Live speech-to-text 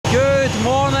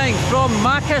from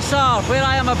Makassar, where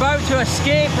I am about to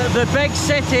escape the big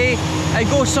city and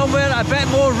go somewhere a bit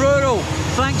more rural,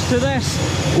 thanks to this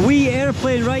wee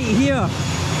airplane right here.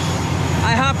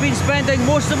 I have been spending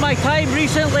most of my time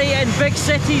recently in big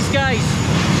cities, guys.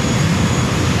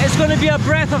 It's going to be a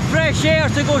breath of fresh air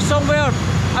to go somewhere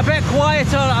a bit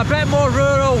quieter, a bit more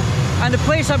rural, and the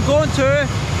place I'm going to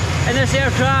in this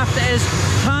aircraft is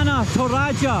Tana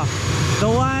Toraja, the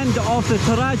land of the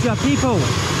Toraja people.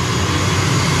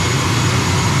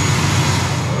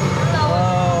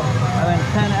 Hello, I'm in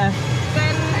 10F.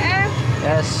 10F?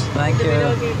 Yes, thank you.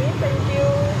 Thank you.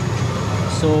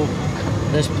 So,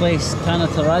 this place, Tana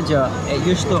Toraja, it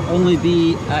used to only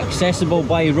be accessible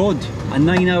by road, a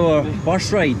 9-hour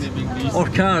bus ride, or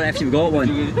car if you've got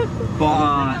one.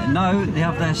 But now they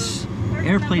have this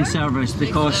airplane service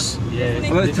because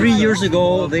about 3 years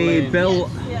ago they built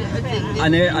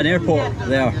an airport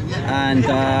there, and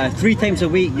 3 times a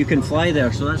week you can fly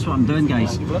there. So that's what I'm doing,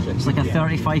 guys. It's like a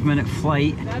 35-minute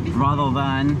flight rather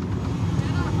than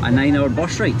a 9-hour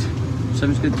bus ride.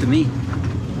 Sounds good to me.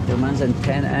 The man's in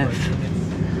 10F.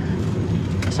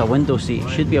 It's a window seat.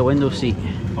 Should be a window seat.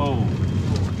 Oh.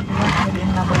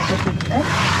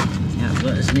 Yeah,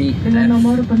 that is me. F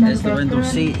is the window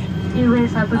seat. And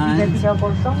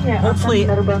hopefully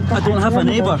I don't have a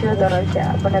neighbour.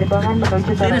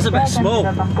 The plane is a bit small,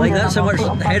 like that's how much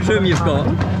headroom you've got.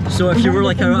 So if you were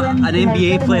like an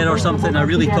NBA player or something, a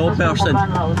really tall person,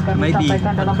 it might be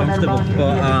uncomfortable.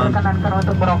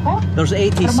 But there's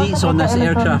 80 seats on this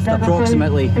aircraft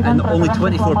approximately, and only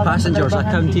 24 passengers. I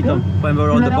counted them when we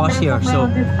were on the bus here. So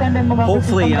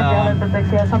hopefully I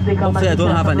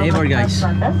don't have a neighbour, guys.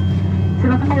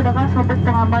 Okay,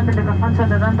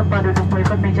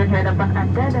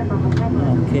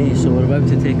 so we're about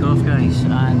to take off, guys,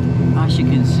 and as you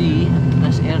can see,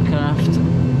 this aircraft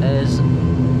is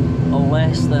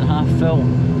less than half full.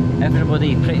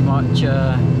 Everybody pretty much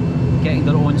getting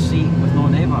their own seat with no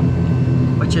neighbour,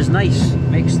 which is nice.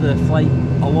 Makes the flight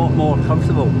a lot more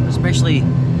comfortable, especially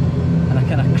in a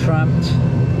kind of cramped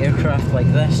aircraft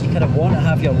like this. You kind of want to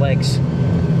have your legs,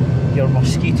 your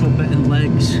mosquito bitten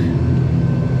legs,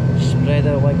 spread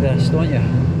out like this, don't you?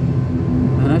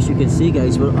 And as you can see,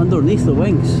 guys, we're underneath the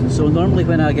wings. So normally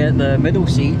when I get the middle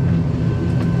seat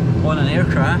on an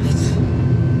aircraft,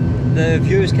 the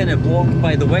view is kind of blocked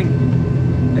by the wing.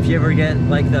 If you ever get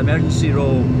like the emergency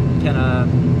row kind of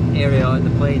area on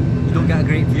the plane, you don't get a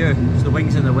great view, so the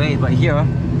wing's in the way. But here,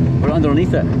 we're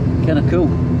underneath it. Kind of cool.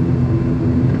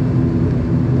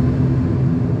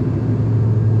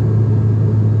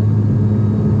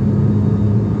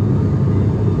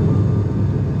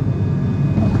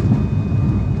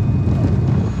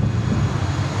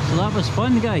 That was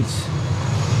fun, guys.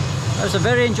 That was a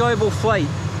very enjoyable flight.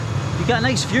 You get a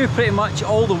nice view pretty much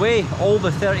all the way, all the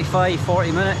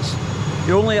 35-40 minutes.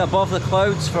 You're only above the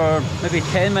clouds for maybe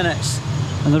 10 minutes,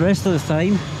 and the rest of the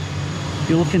time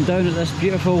you're looking down at this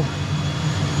beautiful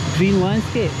green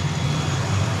landscape.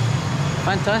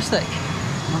 Fantastic.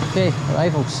 Okay,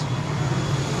 arrivals.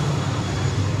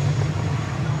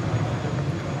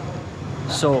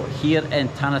 So here in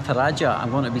Tana Toraja,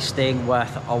 I'm going to be staying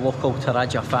with a local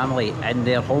Toraja family in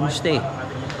their homestay.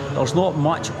 There's not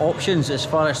much options as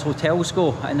far as hotels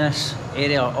go in this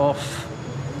area of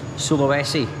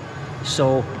Sulawesi,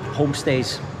 so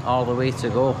homestays are the way to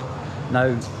go.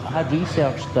 Now, I had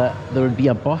researched that there would be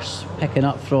a bus picking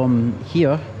up from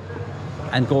here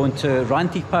and going to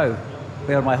Rantipau,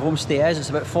 where my homestay is. It's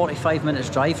about 45 minutes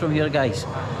drive from here, guys.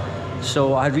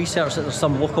 So I had researched that there's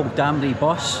some local Damri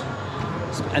bus.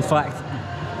 In fact,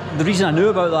 the reason I knew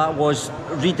about that was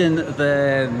reading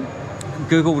the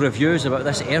Google reviews about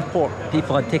this airport.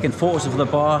 People had taken photos of the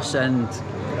bus and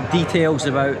details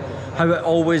about how it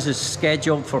always is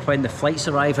scheduled for when the flights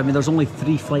arrive. I mean, there's only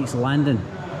 3 flights landing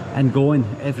and going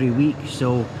every week,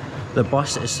 so the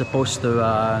bus is supposed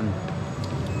to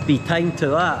be timed to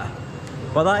that.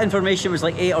 But that information was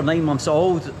like 8 or 9 months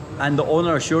old, and the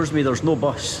owner assures me there's no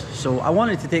bus. So I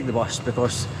wanted to take the bus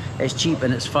because it's cheap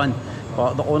and it's fun.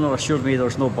 But the owner assured me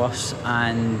there's no bus,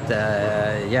 and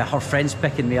yeah, her friend's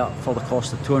picking me up for the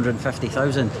cost of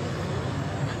 250,000.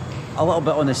 A little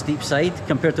bit on the steep side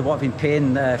compared to what I've been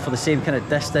paying for the same kind of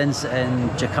distance in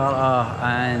Jakarta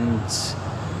and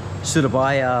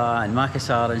Surabaya and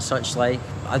Makassar and such like.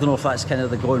 I don't know if that's kind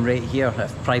of the going rate here,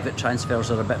 if private transfers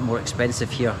are a bit more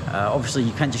expensive here. Obviously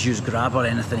you can't just use Grab or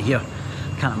anything here.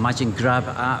 Can't imagine Grab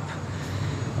app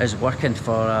is working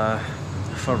for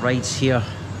rides here.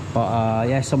 But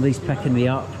yeah, somebody's picking me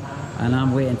up and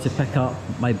I'm waiting to pick up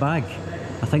my bag.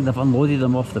 I think they've unloaded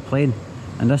them off the plane,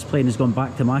 and this plane is going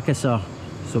back to Makassar,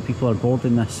 so people are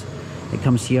boarding this. It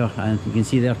comes here and you can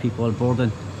see there people are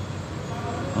boarding.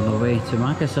 on the way to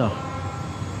Makassar.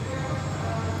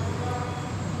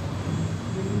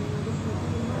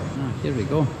 Ah, here we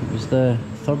go. It was the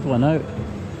third one out.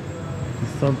 The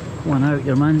third one out.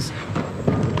 Your man's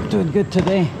doing good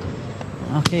today.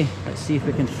 Okay, let's see if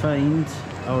we can find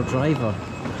our driver.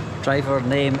 Driver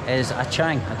name is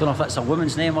Achang. I don't know if that's a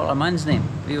woman's name or a man's name.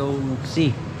 We'll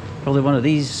see. Probably one of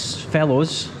these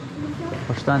fellows.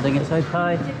 We're standing outside.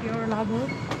 Hi. Check your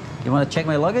luggage. You want to check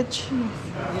my luggage?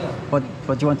 Yes. What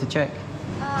do you want to check?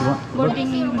 You want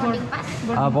Boarding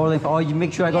pass. boarding. Oh, you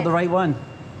make sure I got the right one.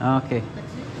 Okay.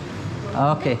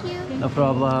 Okay. No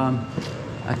problem.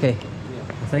 Okay.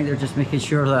 I think they're just making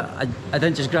sure that I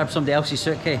didn't just grab somebody else's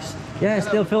suitcase. Yes,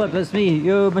 Dale Philip, that's me.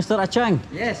 You, Mr. Achang?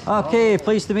 Yes. Okay,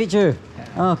 pleased to meet you.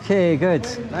 Okay, good.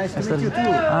 Nice to meet you too.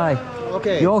 Hi.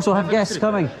 Okay. You also have guests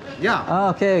coming? Yeah.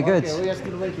 Okay, good. Okay, we are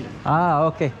still waiting. Ah,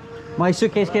 okay. My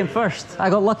suitcase came first. I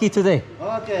got lucky today.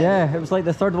 Okay. Yeah, it was like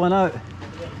the third one out.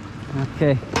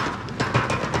 Okay.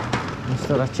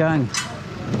 Mr. Achang.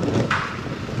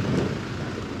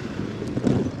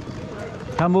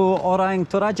 Kamu orang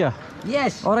Toraja?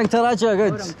 Yes. Orang Toraja,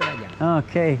 good. Orang Toraja.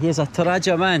 Okay, he's a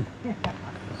Toraja man.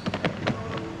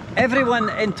 Everyone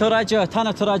in Toraja,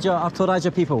 Tana Toraja, are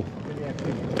Toraja people.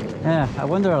 Yeah, I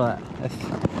wonder that if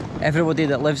everybody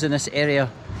that lives in this area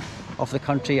of the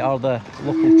country are the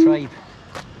local tribe.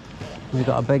 We've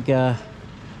got a big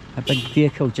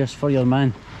vehicle just for your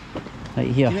man, right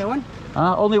here. One?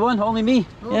 Only one, only me.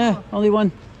 Yeah, only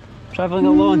one. Traveling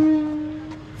alone.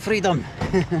 Freedom.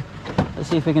 Let's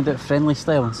see if we can do it friendly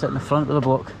style and sit in the front with the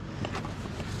bloke.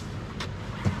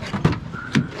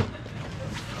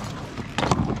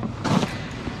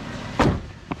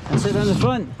 And sit down the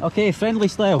front. Okay, friendly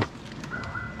style.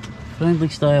 Friendly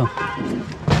style.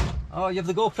 Oh, you have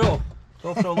the GoPro.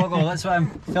 GoPro logo, that's what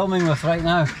I'm filming with right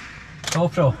now.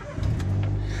 GoPro.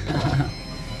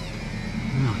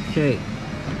 Okay.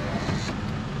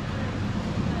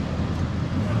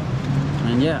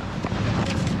 And yeah,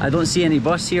 I don't see any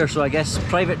bus here, so I guess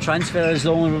private transfer is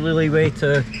the only really way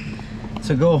to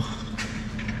go.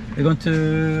 We're going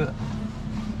to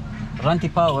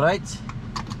Rantipau, right?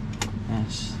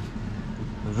 Yes.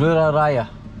 Raya.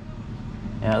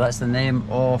 Yeah, that's the name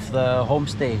of the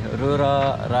homestay,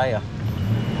 Raya.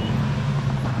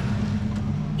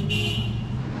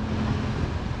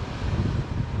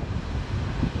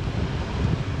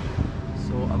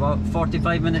 So about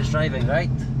 45 minutes driving, right?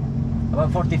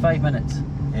 About 45 minutes.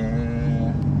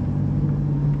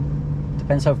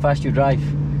 Depends how fast you drive.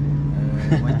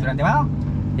 Went to Rantipau?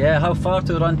 Yeah, how far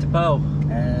to Rantipau?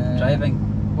 Driving?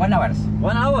 1 hour.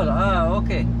 1 hour? Ah,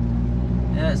 okay.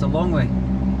 Yeah, it's a long way.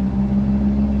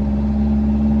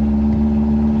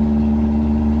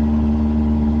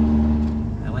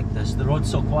 I like this. The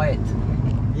road's so quiet.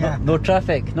 Yeah. No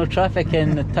traffic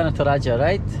in Tana Toraja,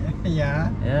 right? Yeah.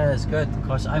 Yeah, it's good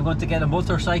because I'm going to get a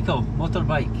motorbike.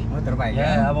 Motorbike.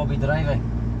 Yeah, I will be driving.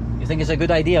 You think it's a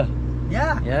good idea?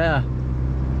 Yeah. Yeah.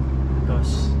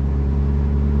 Because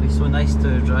it'll be so nice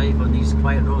to drive on these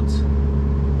quiet roads.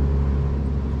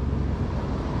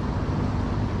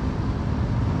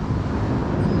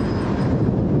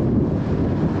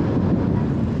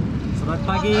 Selamat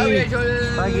pagi.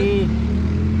 Pagi.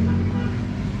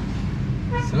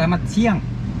 Selamat siang.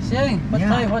 Siang? What Yeah.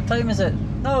 time? What time is it?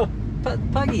 No,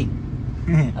 pagi.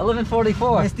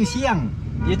 11:44. It's to siang.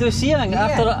 You do siang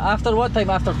Yeah. after what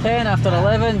time? After 10? After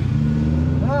 11?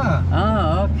 Oh.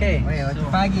 Ah, okay. Well,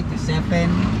 pagi to 7.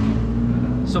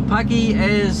 So pagi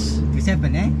is To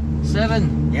 7, eh?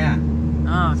 7. Yeah.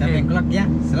 Ah, okay. 7 o'clock, yeah.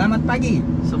 Selamat pagi.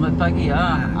 Selamat pagi.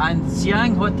 Yeah. And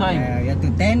siang what time? Yeah, to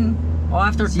 10. Oh,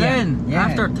 after Siang, 10. yeah.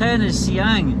 After 10 is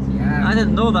siang. Yeah. I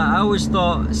didn't know that. I always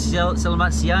thought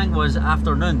selamat siang was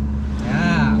afternoon.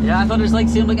 Yeah. Yeah, I thought it was like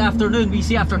same like afternoon. We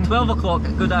say after 12 o'clock,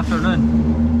 good afternoon.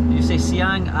 You say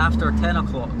siang after 10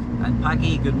 o'clock. And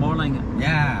pagi, good morning.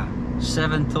 Yeah.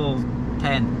 7 till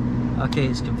 10. Okay,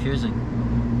 it's confusing.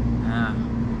 Yeah.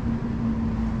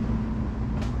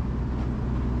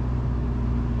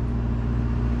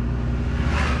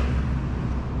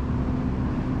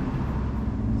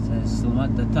 Says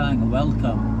selamat datang,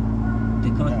 welcome.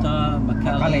 Dakota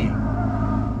Makale.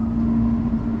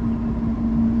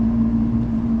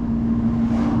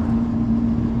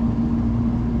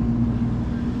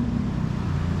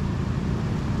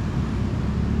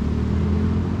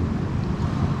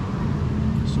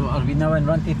 So are we now in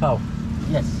Rantipau?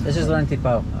 Yes. This is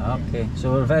Rantipau. Okay,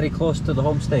 so we're very close to the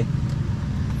homestay.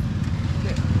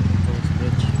 Coast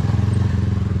Bridge.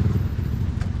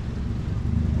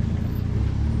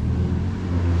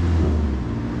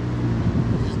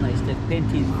 This is nice. They've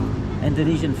painted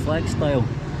Indonesian flag style,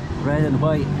 red and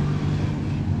white.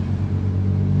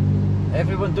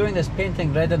 Everyone doing this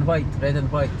painting red and white, red and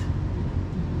white.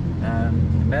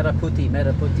 Merah putih,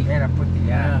 merah putih. Merah putih,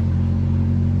 ya. Yeah.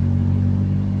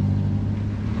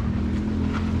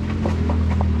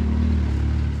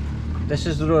 This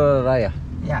is Raya.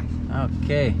 Ya.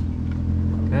 Okay,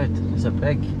 good. It's a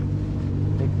big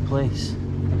place.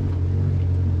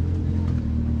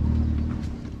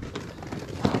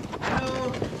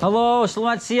 Hello,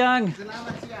 selamat siang.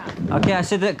 Selamat siang. Okay, I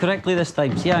said it correctly this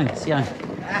time. Siang, siang.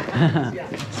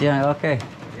 Siang, okay.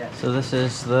 So this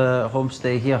is the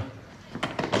homestay here.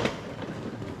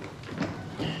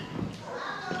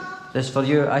 This for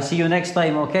you. I see you next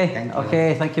time, okay? Thank you. Okay,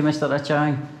 thank you, Mr.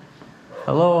 Achang.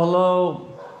 Hello, hello.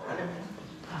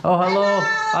 Oh, hello.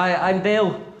 Hi, I'm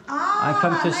Dale. I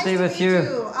come to stay with you.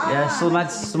 Yes,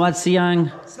 selamat siang.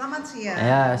 Selamat siang.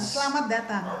 Yes. Selamat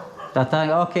datang. Datang.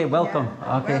 Okay, welcome.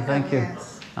 Okay, Welcome, thank you.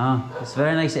 yes. It's a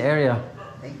very nice area.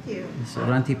 Thank you. It's a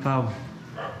Rantipau.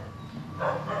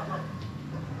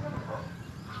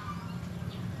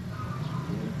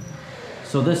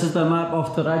 So this is the map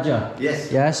of Toraja.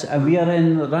 Yes. Yes, and we are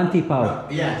in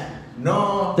Rantipau. Yes.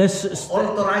 No. This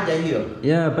All Toraja here.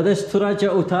 yeah, but this Toraja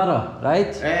Utara,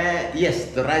 right? Yes,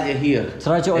 Toraja here.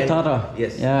 Toraja And- Utara.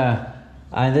 Yes. Yeah,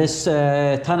 and this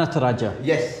Tana Toraja.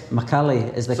 Yes.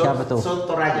 Makali is the capital. So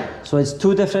Toraja. So it's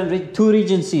two different two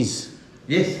regencies.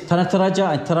 Yes. Tana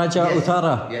Toraja and Toraja Yes,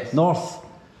 Utara. yes. North.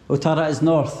 Utara is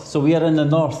north. So we are in the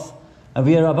north, and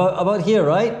we are about here,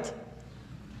 right?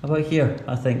 About here,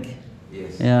 I think.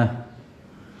 Yes. Yeah.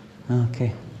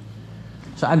 Okay.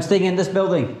 So I'm staying in this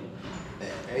building.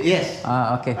 Yes.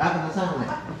 Okay.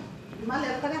 Gimana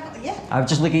lihat ya? I'm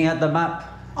just looking at the map.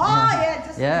 Oh yeah,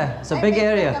 just Yeah, it's a I big make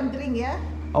area. welcome drink ya.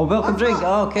 Oh, welcome drink.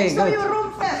 Oh, okay, I show good. you room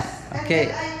first. and Okay.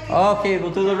 then I- Okay,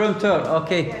 we'll do the room tour.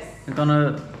 Okay. Yes. We're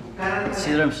gonna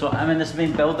see the room. So I'm in this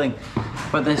main building,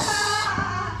 but this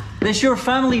your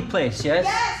family place, yes?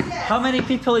 Yes, yes. How many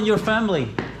people in your family?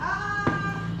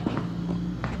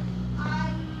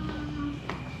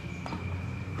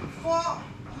 For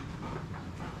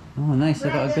Oh, nice. I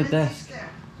got a good brother and desk. sister.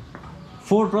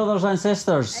 4 brothers and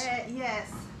sisters.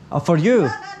 Yes. Oh, for you?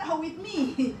 No, with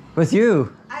me. With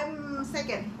you? I'm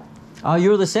second. Oh,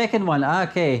 you're the second one.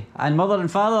 Okay. And mother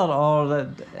and father, or the?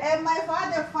 And my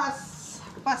father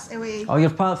passed away. Oh, your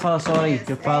father. Sorry, Yes,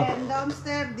 your father. And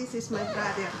downstairs, this is my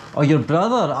brother. Oh, your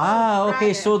brother.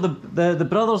 Okay. brother. So the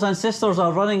brothers and sisters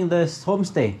are running this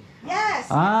homestay. Yes.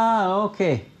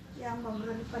 Okay. Yang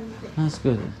memberi pendidik. That's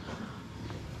good.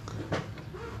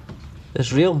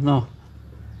 It's real? No.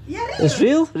 Yeah, real. It's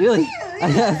real? Really? Real,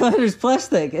 I thought it was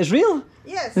plastic. It's real?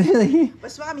 Yes. Really?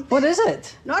 Suami What teh. is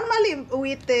it? Normally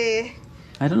with the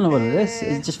I don't know what it is.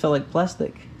 It just felt like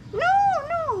plastic.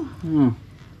 no.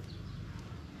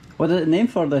 What is the name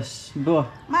for this? Boa?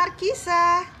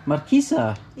 Marquisa.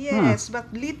 Marquisa? Yes,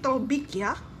 but little big,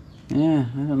 yeah. Yeah,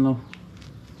 I don't know.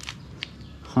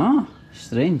 Huh?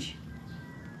 Strange.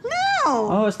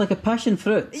 No. Oh, it's like a passion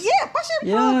fruit. Yeah, passion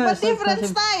fruit, but it's like different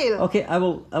passion- style. Okay, I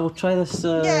will try this.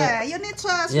 Yeah, you need a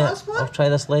small Yeah, spoon. I'll try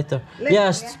this later. Later,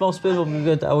 Yeah, a yeah. small spoon will be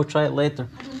good. I will try it later.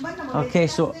 Okay,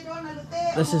 so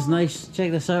this is nice. Check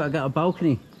this out. I got a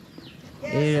balcony.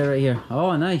 Yeah, right here.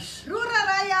 Oh, nice.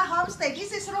 Raya Homestay.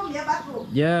 This is room, yeah, bathroom.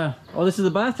 Yeah. Oh, this is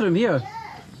the bathroom here.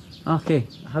 Okay.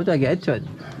 How do I get into it?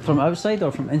 From outside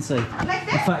or from inside? Like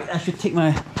In that? fact, I should take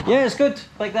my. Yeah, it's good.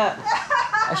 Like that.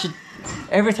 I should.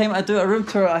 Every time I do a room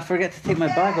tour, I forget to take my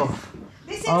bag off.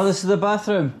 This is Oh, this is the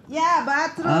bathroom. yeah,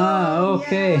 bathroom.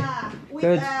 Okay. Yeah, with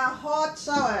Good. a hot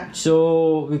shower.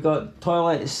 So we got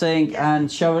toilet, sink, and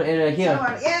shower area here.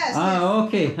 Shower, yes.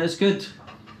 Okay, that's good.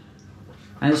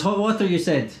 And it's hot water, you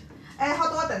said.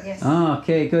 Hot water, yes.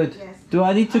 Okay, good. Yes. Do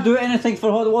I need to do anything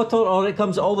for hot water, or it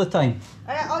comes all the time?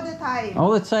 All the time.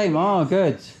 All the time. Oh,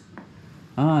 good.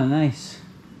 Nice.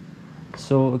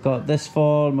 So we got this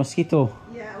for mosquito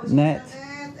Yeah, net.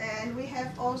 and we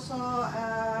have also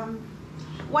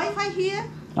Wi-Fi here.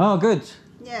 Oh, good.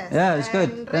 Yes. Yeah, it's good.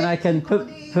 and Then I can put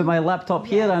my laptop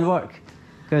here and work.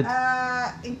 Good.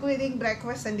 including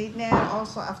breakfast and dinner,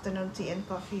 also afternoon tea and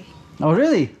coffee. Oh,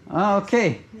 really?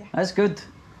 Okay. Yeah. That's good.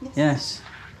 Yes. Yes.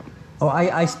 Oh,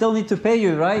 I still need to pay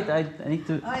you, right? I need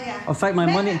to. Oh yeah. In fact, my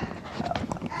money.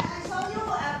 I saw you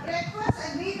breakfast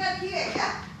and dinner here,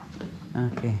 yeah.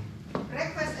 Okay.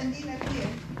 Breakfast and dinner here.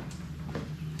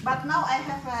 But now I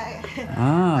have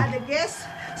other guests,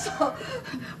 so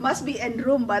must be in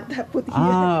room, but put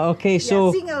here. Okay. Yeah,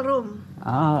 So. single room.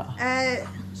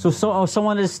 So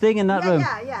someone is staying in that room.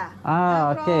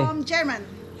 Yeah. Okay. From German.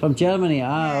 From Germany.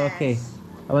 Yes. Okay.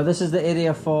 Well, this is the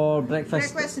area for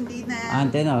breakfast Breakfast and dinner.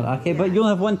 and dinner. Okay, but you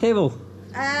only have one table.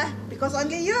 Because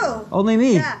only you. Only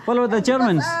me. Yeah. What about the Because,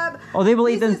 Germans? Oh, they will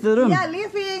eat this into the room. Yeah,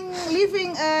 living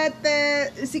leaving at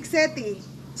 6:30.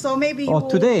 So maybe Oh,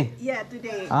 today? Yeah,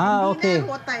 today. Ah, And dinner, okay.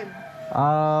 what time?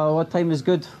 What time is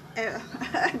good?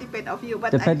 Depend of you,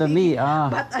 but Depend I on think, me. Ah.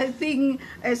 But I think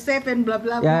 7 blah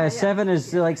blah Yeah, blah. 7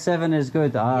 is like 7 is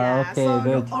good. Ah, Yeah, okay, so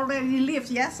good. you already live,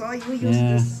 yeah. So you use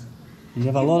Yeah. this. You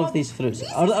have a lot of these fruits.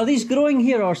 Are these growing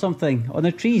here or something on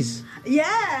the trees?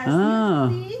 Yes,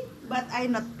 Ah. usually, but I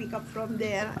not pick up from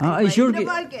there. Ah, I buy is your in the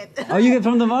ge- market. Oh, you get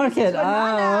from the market. This is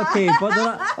banana. Okay. But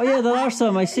there are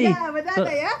some. I see. Yeah, banana,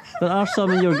 there, yeah. there are some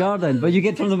in your garden, but you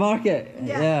get from the market.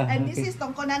 Yeah, and okay. this is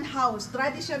Tongkonan house,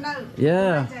 traditional.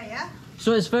 Yeah. Toraja, yeah.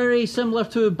 So it's very similar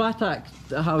to Batak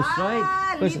house, right?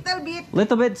 Little bit.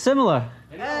 Little bit similar.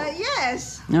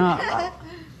 Yes.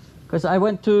 Because I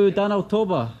went to Tana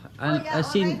Toraja and Oh, yeah, I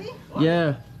seen, already?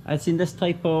 yeah, I seen this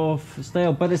type of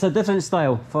style, but it's a different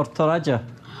style for Toraja.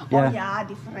 Oh yeah,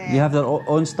 different. You have their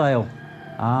own style.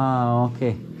 Ah,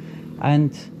 okay. And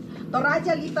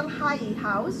Toraja little high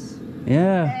house,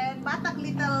 yeah. and Batak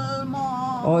little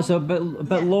more. Oh, it's a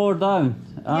bit lower down.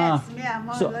 Ah. Yes, yeah,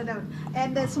 more So- low down.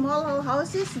 And the small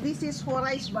houses, this is for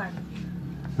rice barn.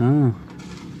 Ah.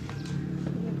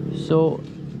 So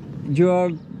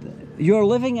you're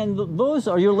living in those,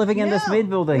 or you're living in this main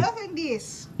building? Nothing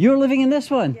this. You're living in this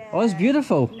one. Oh, it's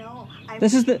beautiful. No,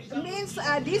 This is the. means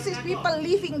this is people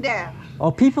living there.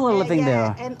 Oh, people are living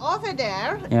Yeah, there. and over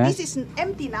there, Yes. this is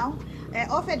empty now.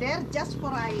 Over there, just for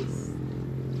rice.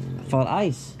 For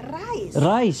ice. Rice.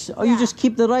 Rice. Oh, you Yeah. just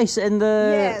keep the rice in the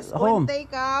Yes, home. one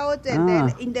take out and Ah. then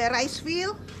in the rice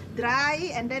field, dry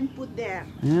and then put there.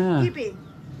 Yeah. Keeping.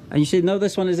 And you said now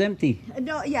this one is empty.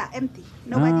 No, yeah, empty.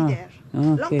 Nobody there.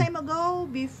 Long okay. time ago,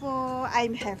 before I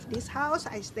have this house,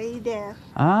 I stay there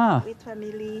Ah. with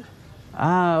family.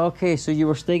 Ah. Okay. So you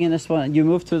were staying in this one. You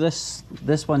moved to this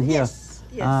one here. Yes.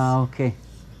 Yes. Ah. Okay.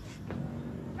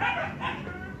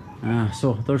 Ah.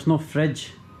 So there's no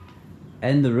fridge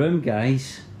in the room,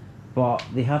 guys, but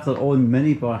they have their own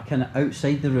minibar kind of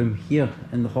outside the room here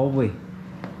in the hallway.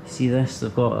 See this?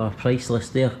 They've got a price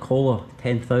list there. Cola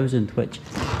 10,000, which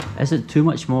isn't too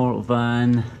much more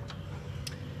than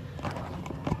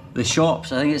the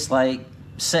shops. I think it's like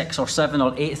 6 or 7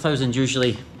 or 8,000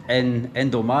 usually in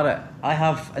Indomaret. I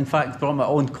have in fact brought my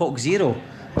own Coke Zero,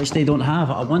 which they don't have.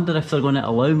 I wonder if they're going to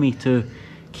allow me to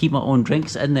keep my own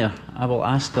drinks in there. I will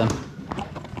ask them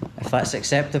if that's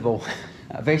acceptable.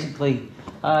 Basically,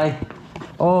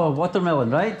 oh, watermelon,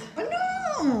 right? Oh,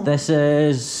 no. This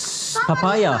is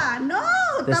papaya. Tamarilla.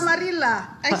 No, This- tamarilla.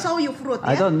 I saw you fruit.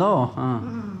 I yeah? don't know.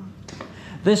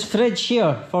 This fridge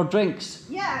here for drinks.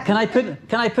 Yeah. Can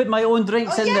I put my own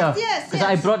drinks Oh, in yes, there? yes, Because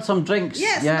I yes. brought some drinks.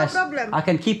 Yes, no problem. I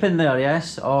can keep in there.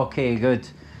 Yes. Okay. Good.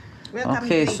 Welcome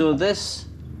Okay. drink. So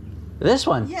this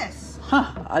one. Yes. Huh.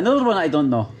 Another one I don't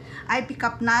know. I pick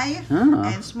up knife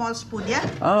Ah. and small spoon, yeah?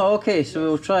 Oh, okay. So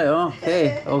we'll try.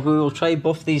 Okay. Oh, we will try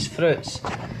both these fruits.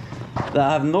 That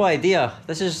I have no idea.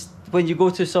 This is when you go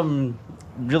to some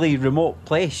really remote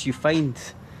place, you find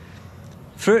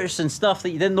fruits and stuff that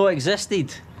you didn't know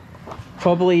existed.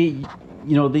 Probably,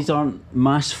 you know, these aren't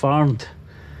mass farmed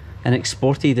and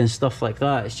exported and stuff like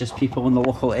that. It's just people in the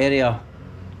local area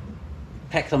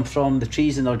pick them from the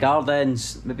trees in their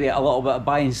gardens, maybe a little bit of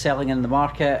buying and selling in the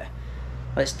market.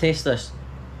 Let's taste this.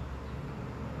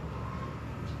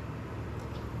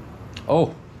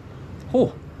 Oh,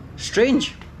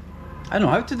 strange. I don't know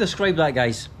how to describe that,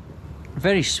 guys.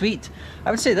 Very sweet.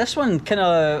 I would say this one kind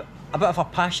of a bit of a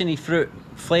passiony fruit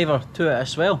flavour to it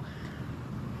as well.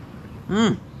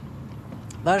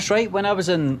 That's right, when I was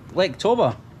in Lake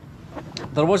Toba,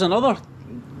 there was another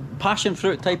passion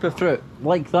fruit type of fruit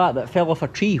like that fell off a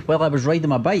tree while I was riding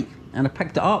my bike, and I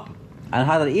picked it up and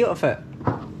had a eat of it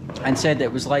and said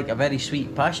it was like a very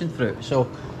sweet passion fruit. So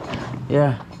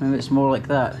yeah, maybe it's more like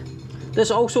that. This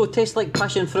also tastes like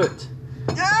passion fruit.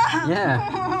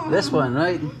 Yeah, this one,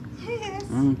 right? Yes.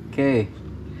 Okay.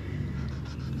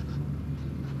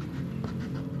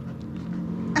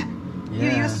 You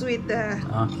use with the...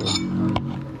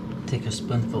 Okay. Take a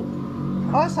spoonful.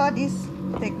 Also this,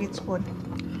 take with spoon.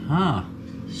 Ah,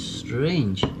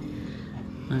 strange. Let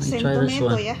me Same try this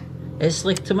tomato, one. yeah? It's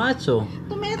like tomato.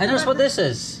 Tomato. And that's what this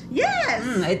is. Yes.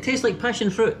 It tastes like passion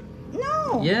fruit.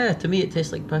 No. Yeah, to me it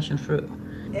tastes like passion fruit.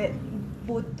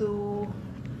 Put to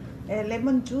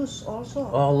lemon juice also.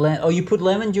 Oh, you put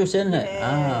lemon juice in it? Yes.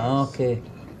 Ah, okay.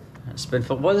 A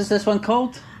spoonful. What is this one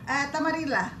called?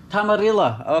 Tamarilla.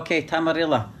 Tamarilla. Okay,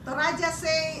 tamarilla. Toraja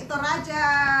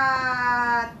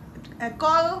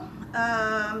call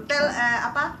tell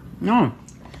apa? No.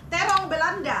 Terong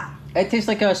Belanda. It tastes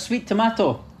like a sweet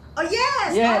tomato. Oh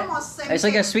yes, Yeah, almost same. it's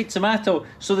like a sweet tomato.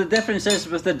 So the difference is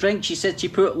with the drink, she said she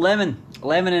put lemon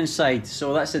inside.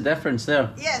 So that's the difference there.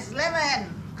 Yes,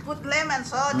 lemon. Put lemon,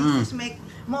 so this is make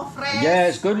more fresh. Yeah,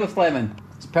 it's good with lemon.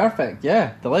 It's perfect.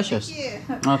 Yeah, delicious.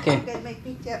 Thank you. Okay. You can make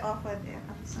picture of it there.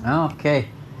 Okay.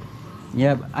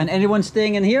 Yeah, and anyone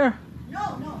staying in here?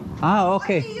 No. Ah,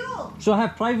 okay. Only you. So I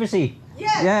have privacy.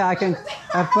 Yes. Yeah, I can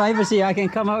have privacy. I can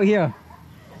come out here.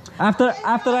 After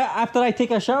I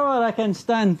take a shower, I can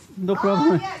stand. No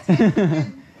problem. Oh, yes.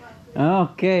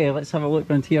 Okay, let's have a look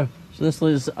around here. So this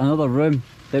is another room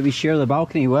that we share the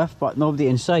balcony with, but nobody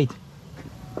inside.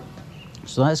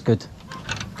 So that's good.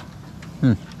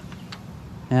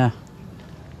 Yeah.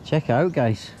 Check it out,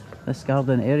 guys. This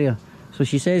garden area. So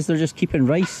she says they're just keeping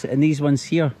rice in these ones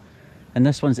here, and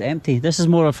this one's empty. This is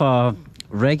more of a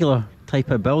regular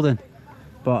type of building,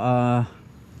 but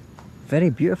very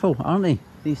beautiful, aren't they?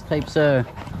 These types of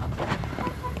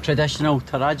traditional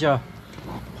Toraja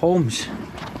homes.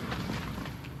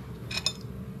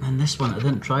 And this one, I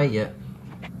didn't try it yet.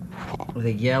 With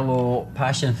a yellow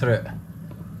passion fruit.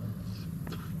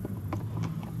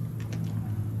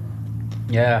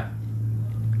 Yeah.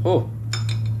 Oh,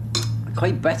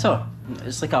 quite bitter.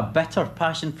 It's like a bitter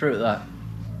passion fruit, that.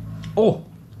 Oh,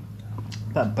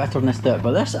 that bitterness to it.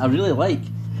 But this, I really like.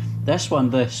 This one,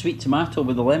 the sweet tomato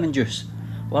with the lemon juice.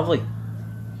 Lovely.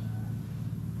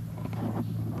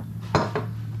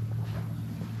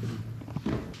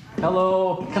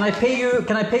 Hello. Can I pay you?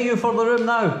 Can I pay you for the room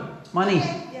now? Money?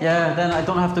 Yeah. Then I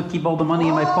don't have to keep all the money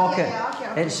in my pocket.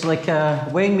 Okay. It's like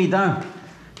weighing me down.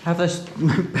 I have this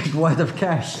big wad of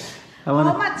cash. How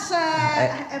much?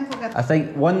 I forgot. I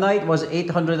think one night was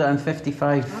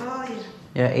 855. Oh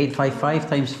Yeah, yeah. 855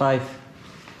 times 5.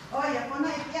 Oh yeah, one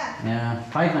night, yeah. Yeah,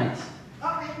 5 nights.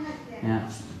 Okay, night, yeah. Yeah.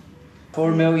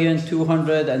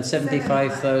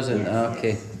 4,275,000.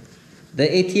 Okay. The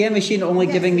ATM machine only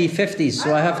giving me 50s,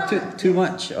 so I have too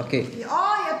much. Okay.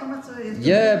 Oh yeah, too much.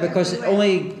 Yeah, because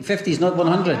only 50s, not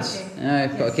 100s.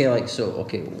 Okay, like so.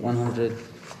 Okay, 100,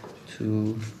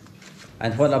 2.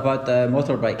 And what about the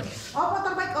motorbike? Oh,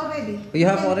 motorbike already. You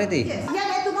have already? Yes.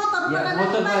 Yeah, itu motor. Yeah,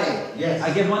 motorbike. Yes. I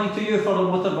give money to you for the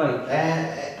motorbike.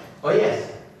 Oh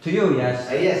yes. To you, yes.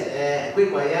 Yes.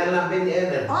 Quick one. Yeah, lamp in the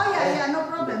other. Oh yeah, no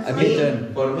problem. I give them.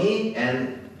 For me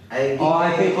and I. Oh,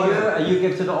 I pay to you and you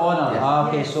give to the owner. Yes. Ah,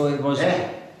 okay, so it was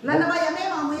Lana ba yan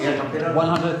mo yan?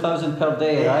 100,000 per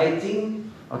day, right? I think.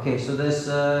 Okay, so this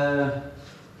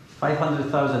 500,000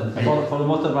 for the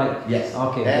motorbike. Yes.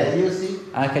 Okay. You see.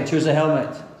 I can choose a helmet.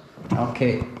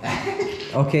 Okay.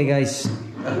 Okay, guys.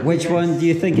 Which one do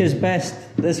you think is best?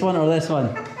 This one or this one?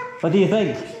 What do you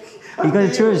think? You gotta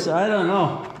choose. I don't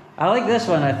know. I like this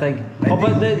one, I think. Oh,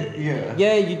 but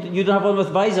you don't have one with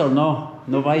visor? No,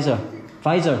 no visor.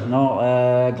 Visor? No.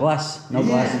 Glass? No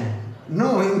glass.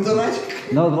 No, in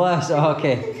Toraja. No glass. Oh,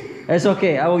 okay. It's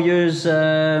okay. I will use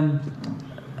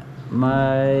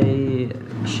my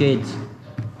shades.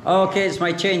 Okay, it's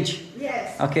my change.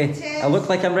 Yes. Okay. I look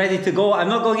like I'm ready to go. I'm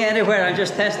not going anywhere. I'm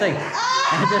just testing.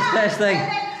 I'm just testing.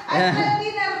 I had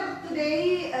dinner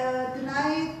today,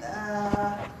 tonight,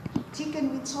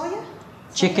 chicken with soya.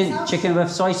 Chicken with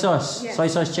soy sauce. Yes. Soy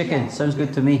sauce chicken. Yes. Sounds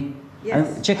good to me.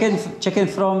 Yes. And chicken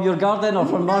from your garden or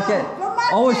from market? From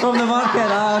market. Always from the market.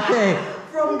 Ah, okay.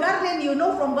 From garden,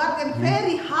 from garden,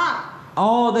 very hard.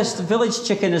 Oh, this village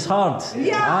chicken is hard.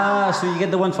 Yeah. Ah, so you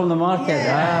get the one from the market.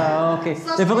 Yeah. Ah, okay.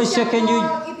 So The village special chicken,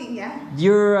 for eating, yeah?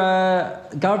 your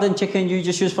garden chicken, you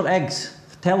just use for eggs,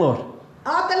 telur,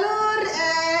 Telur,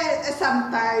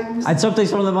 sometimes. and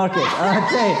sometimes from the market.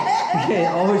 Okay, okay,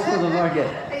 always from the market.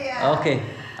 Yeah. Okay,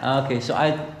 okay. So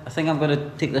I think I'm going to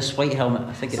take this white helmet.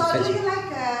 I think it So fits. do you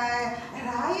like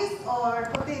rice or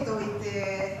potato with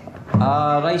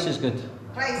Rice is good.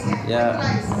 rice? Yeah. Yeah. With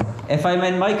rice. If I'm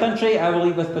in my country, I will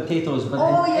eat with potatoes, but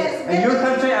Oh, in, yes, in your very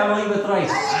country, I will eat with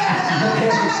rice.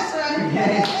 Nice one.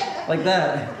 Okay, like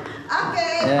that.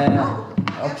 Okay. Yeah. Oh,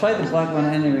 I'll try the black one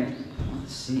anyway.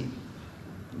 Let's see.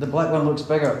 The black one looks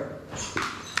bigger.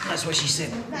 That's what she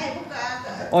said.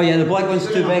 Oh yeah, the black one's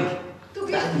too big. Too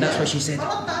big. That's what she said.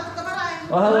 Oh,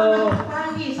 Oh, hello.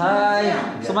 Hi.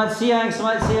 Selamat siang,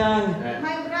 selamat siang.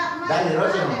 Tana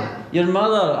Toraja. Your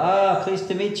mother. Ah, pleased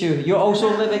to meet you. You're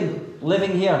also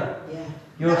living here. Yeah.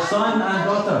 Your son and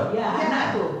daughter. Ya,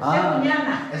 anakku. Ah. Saya punya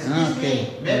anak. Excuse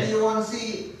Okay. me. Maybe you want to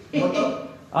see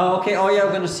motor? Oh, okay. Oh yeah,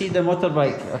 we're going to see the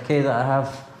motorbike. Okay, that I have.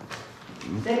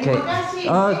 Okay. Terima kasih.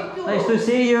 Oh, Thank you. nice to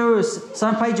see you.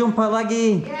 Sampai jumpa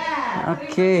lagi. Ya,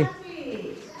 Okay. terima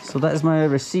kasih. So that is my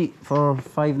receipt for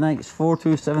 5 nights,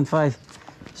 4275.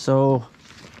 So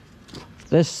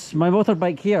this my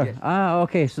motorbike here. Ah,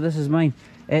 okay. So this is mine.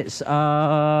 It's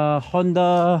a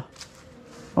Honda.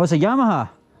 Oh, it's a Yamaha.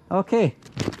 Okay.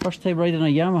 First time riding a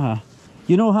Yamaha.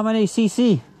 You know how many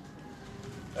cc?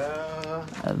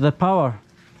 The power.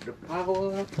 The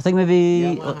power. I think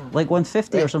maybe Yamaha. like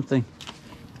 150 or something.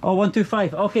 Oh,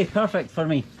 125. Okay, perfect for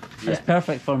me. That's Yeah.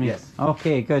 perfect for me. Yes.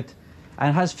 Okay, good.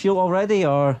 And it has fuel already,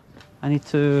 or I need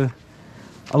to...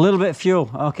 A little bit of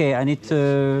fuel. Okay, I need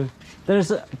to...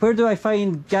 Where do I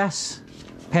find gas?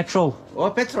 Petrol? Oh,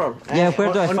 petrol. Yeah,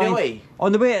 where do I on find... the way.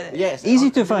 On the way? Yes. Easy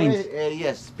on to the find? way,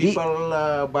 yes. People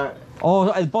buy.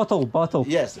 Oh, bottle.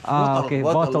 Yes. Ah, bottle, okay,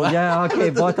 bottle. bottle. Yeah, okay,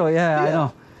 bottle. Yeah, I Yeah.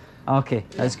 know. Okay,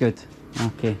 that's good.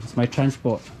 Okay, it's my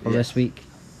transport for this week.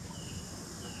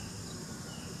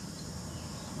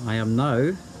 I am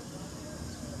now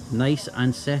nice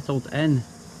and settled in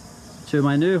to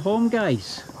my new home,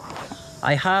 guys.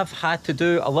 I have had to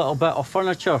do a little bit of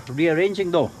furniture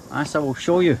rearranging though, as I will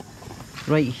show you.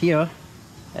 Right here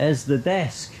is the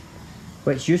desk,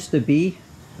 which used to be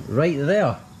right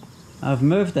there. I've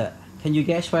moved it. Can you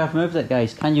guess why I've moved it,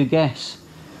 guys? Can you guess?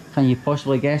 Can you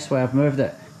possibly guess why I've moved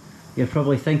it? You're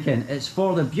probably thinking, it's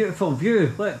for the beautiful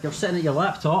view. Look, you're sitting at your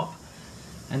laptop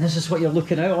and this is what you're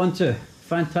looking out onto.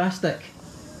 Fantastic.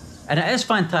 And it is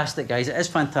fantastic, guys, it is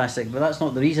fantastic, but that's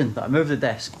not the reason that I moved the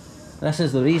desk. This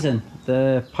is the reason.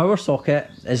 The power socket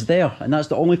is there, and that's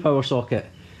the only power socket.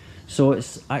 So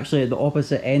it's actually at the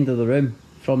opposite end of the room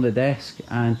from the desk,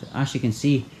 and as you can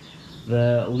see,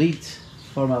 the lead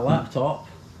for my laptop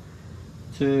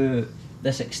to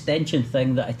this extension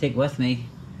thing that I take with me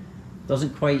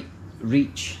doesn't quite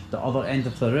reach the other end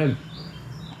of the room.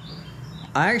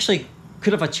 I actually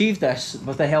could have achieved this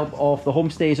with the help of the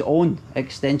Homestay's own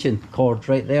extension cord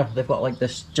right there. They've got like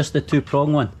this, just the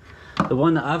two-prong one. The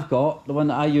one that I've got, the one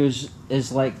that I use,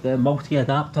 is like the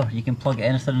multi-adapter. You can plug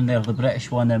anything in there, the British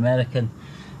one, the American,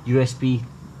 USB,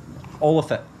 all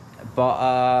of it.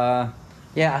 But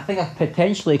yeah, I think I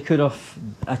potentially could have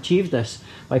achieved this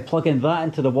by plugging that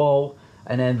into the wall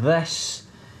and then this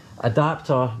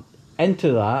adapter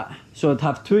into that, so I'd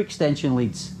have two extension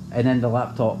leads and then the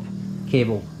laptop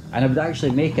cable, and I would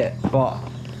actually make it. But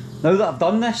now that I've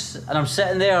done this and I'm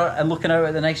sitting there and looking out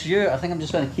at the nice view, I think I'm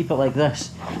just going to keep it like this.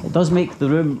 It does make the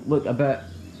room look a bit,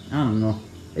 I don't know,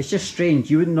 it's just strange.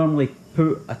 You wouldn't normally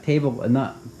put a table in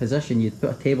that position. You'd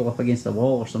put a table up against a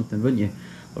wall or something, wouldn't you?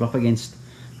 Or up against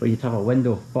where you'd have a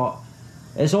window. But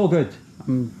it's all good.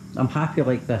 I'm happy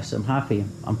like this. I'm happy.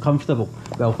 I'm comfortable.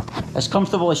 Well, as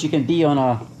comfortable as you can be on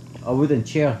a wooden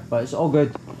chair, but it's all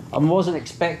good. I wasn't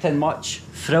expecting much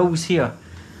frills here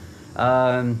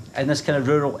in this kind of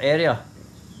rural area.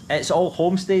 It's all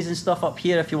homestays and stuff up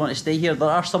here if you want to stay here. There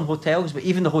are some hotels, but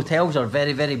even the hotels are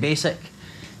very, very basic,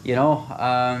 you know.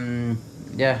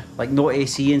 Yeah, like no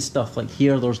AC and stuff. Like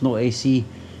here there's no AC.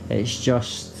 It's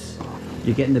just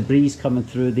you're getting the breeze coming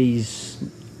through these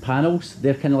panels.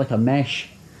 They're kind of like a mesh,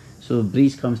 so the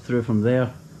breeze comes through from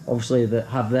there. Obviously they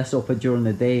have this open during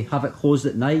the day, have it closed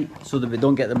at night so that we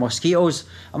don't get the mosquitoes.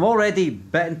 I'm already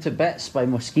bitten to bits by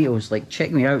mosquitoes. Like,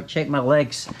 check me out, check my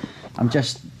legs. I'm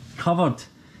just covered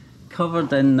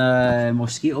in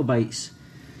mosquito bites.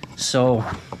 So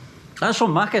that's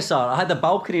from Makassar. I had the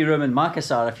balcony room in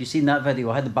Makassar. If you've seen that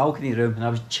video, I had the balcony room and I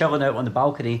was chilling out on the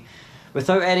balcony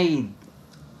without any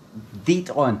DEET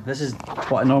on. This is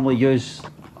what I normally use,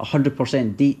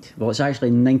 100% DEET. Well, it's actually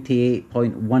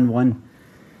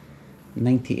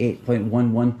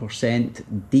 98.11%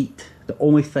 DEET. The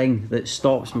only thing that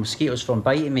stops mosquitoes from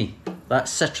biting me, that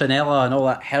citronella and all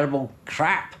that herbal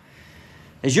crap,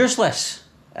 is useless.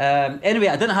 Anyway,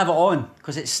 I didn't have it on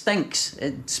because it stinks.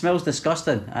 It smells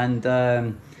disgusting, and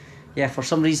yeah, for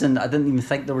some reason I didn't even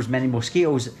think there was many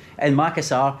mosquitoes in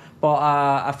Makassar, but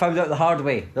I found out the hard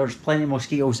way. There's plenty of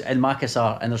mosquitoes in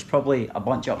Makassar, and there's probably a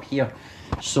bunch up here.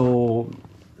 So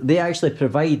they actually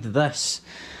provide this,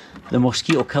 the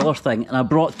mosquito killer thing, and I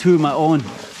brought two of my own.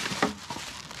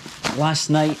 Last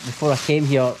night before I came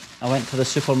here, I went to the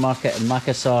supermarket in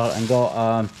Makassar and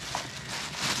got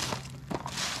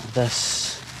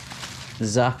this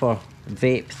zapper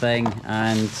vape thing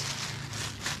and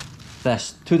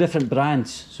this, two different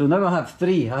brands. So now I have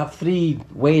three. I have three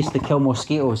ways to kill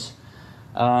mosquitoes.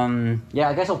 Yeah,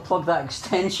 I guess I'll plug that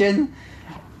extension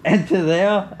into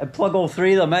there and plug all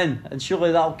three of them in, and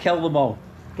surely that'll kill them all,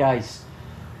 guys.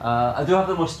 I do have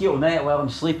the mosquito net while I'm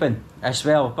sleeping as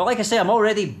well, but like I say, I'm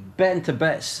already bitten to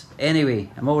bits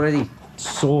anyway. I'm already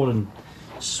sore and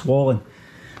swollen.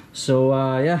 So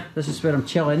yeah, this is where I'm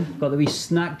chilling. Got the wee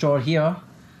snack drawer here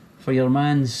for your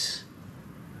man's...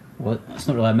 Well, it's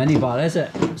not really a minibar, is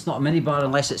it? It's not a minibar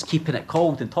unless it's keeping it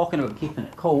cold. And talking about keeping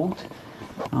it cold,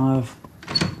 I've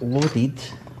loaded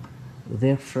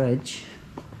their fridge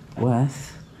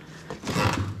with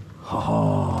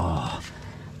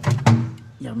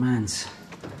your man's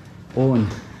own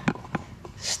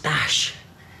stash.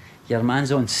 Your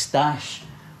man's own stash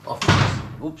of,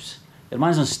 oops, your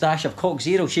man's own stash of Coke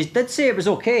Zero. She did say it was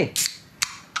okay.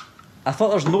 I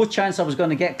thought there's no chance I was going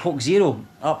to get Coke Zero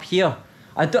up here.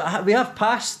 We have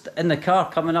passed in the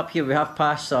car coming up here, we have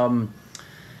passed Indomaret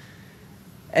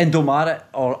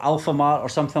or Alphamart or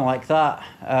something like that.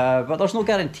 But there's no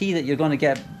guarantee that you're going to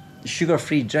get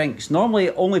sugar-free drinks.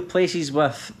 Normally only places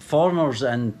with foreigners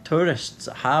and tourists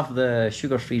have the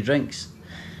sugar-free drinks.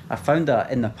 I found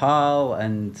that in Nepal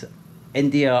and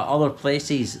India, other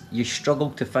places, you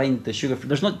struggle to find the sugar-free.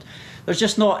 There's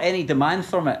just not any demand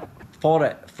for it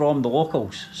from the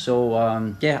locals.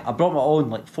 So yeah, I brought my own,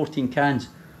 like 14 cans.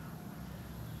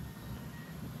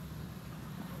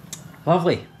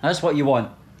 Lovely, that's what you want.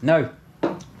 Now,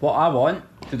 what I want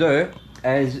to do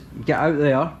is get out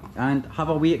there and have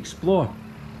a wee explore.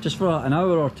 Just for an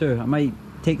hour or two. I might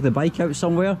take the bike out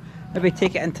somewhere, maybe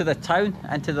take it into the town,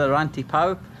 into the Ranti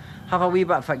Pau, have a wee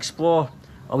bit of explore,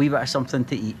 a wee bit of something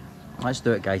to eat. Let's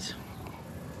do it, guys.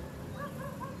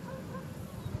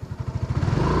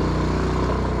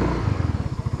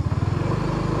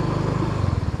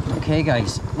 Okay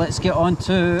guys, let's get on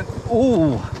to,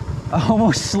 oh, I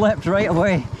almost slipped right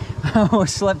away. I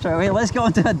almost slipped right away. Let's get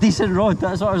onto a decent road,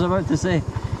 that's what I was about to say.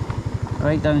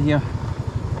 Right down here.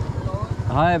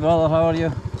 Hi brother, how are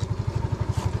you?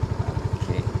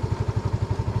 Okay.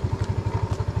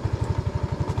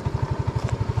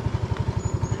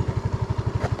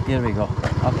 Here we go,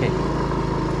 okay.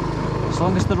 As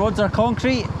long as the roads are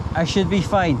concrete, I should be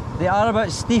fine. They are a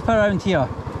bit steep around here.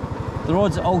 The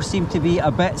roads all seem to be a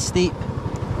bit steep.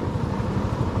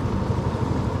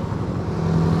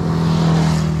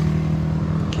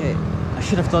 Okay, I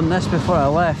should have done this before I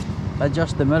left.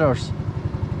 Adjust the mirrors.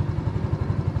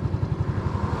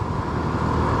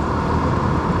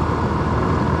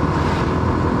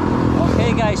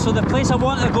 Okay guys, so the place I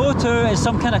want to go to is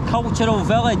some kind of cultural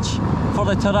village for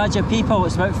the Toraja people.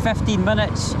 It's about 15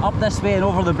 minutes up this way and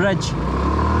over the bridge.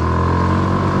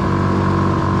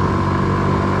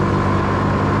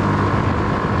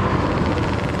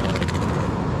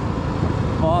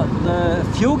 The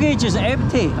fuel gauge is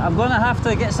empty. I'm going to have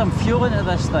to get some fuel into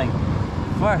this thing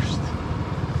first.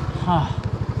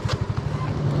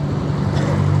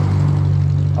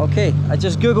 Okay, I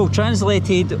just Google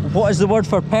translated what is the word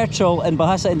for petrol in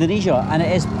Bahasa Indonesia, and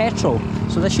it is petrol.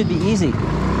 So this should be easy.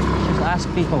 Just ask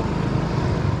people.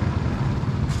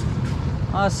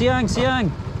 Siang.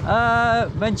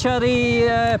 Mencari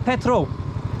petrol.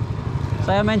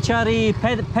 Saya mencari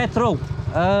petrol.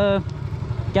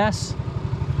 Gas.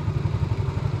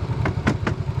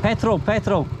 Petrol,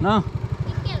 no?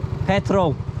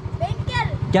 Petrol.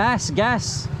 Gas.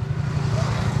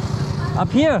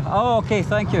 Up here? Oh, okay,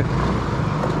 thank you.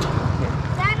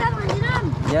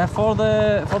 Yeah, for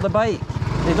the bike.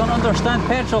 They don't understand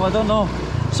petrol, I don't know.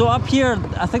 So up here,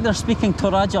 I think they're speaking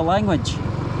Toraja language.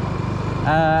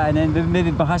 And then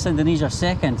maybe Bahasa Indonesia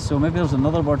second, so maybe there's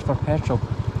another word for petrol.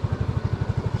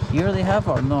 Here they have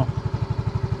or no?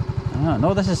 I don't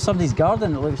know, this is somebody's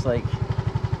garden, it looks like.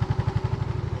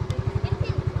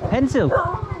 Pencil?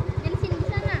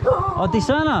 Oh, di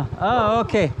sana. Oh,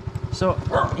 okay. So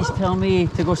he's telling me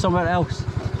to go somewhere else.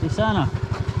 Di sana.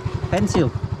 Pencil.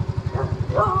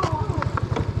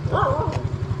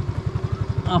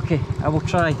 Okay, I will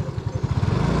try.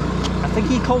 I think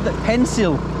he called it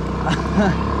pencil.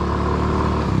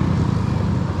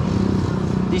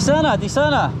 Di sana.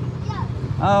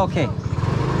 Oh, okay.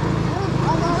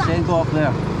 Then go up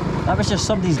there. That was just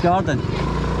somebody's garden.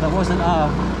 That wasn't a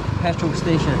petrol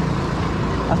station.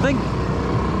 I think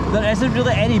there isn't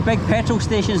really any big petrol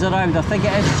stations around. I think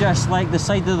it is just like the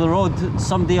side of the road.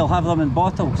 Somebody will have them in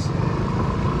bottles.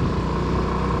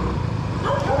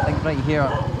 I think right here.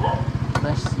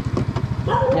 This.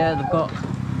 Yeah, they've got.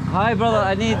 Hi brother,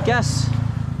 I need gas.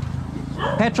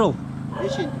 Petrol.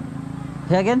 Say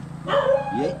again?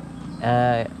 Yeah.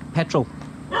 Petrol.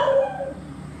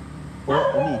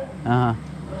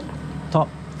 Top.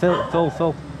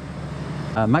 Fill.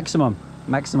 Maximum.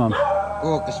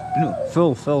 Oh, penuh.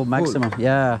 Full, maximum.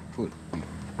 Yeah. Full.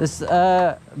 This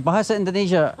Bahasa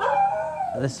Indonesia.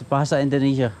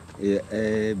 Yeah,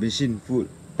 bensin full.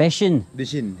 Bensin.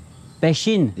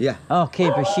 Yeah.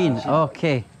 Okay, bensin.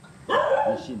 Okay.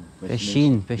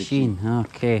 Bensin.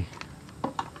 Okay.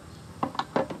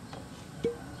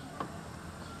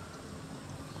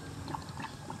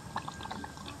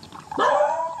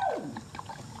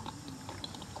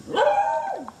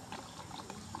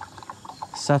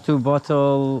 Satu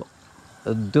botol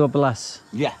 12.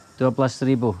 Yeah.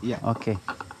 12.000. Yeah. Okay.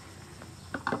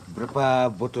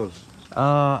 Berapa botol?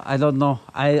 I don't know.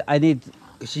 I need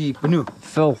Kasi penuh.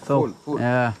 Full. Full.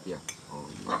 Yeah. Yeah.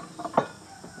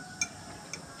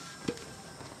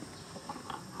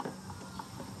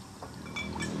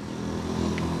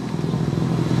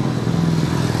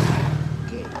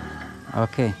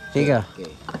 Okay, tiga. Okay.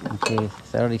 Okay,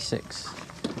 36.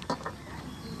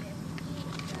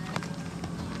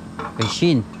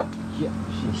 Beshin. Yeah.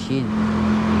 Beshin.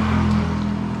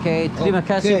 Okay, terima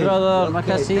kasih, Okay. brother. Okay,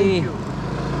 Makasih. thank you.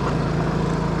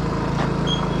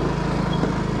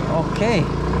 Okay,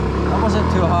 that wasn't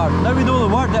too hard. Now we know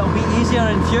the word, it'll be easier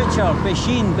in future.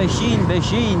 Beshin.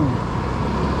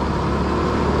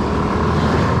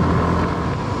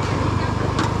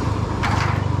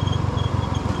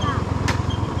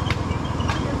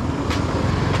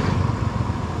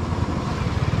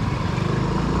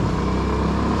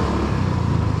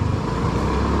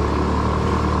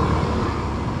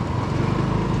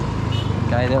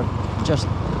 Guy there just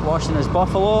washing his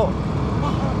buffalo.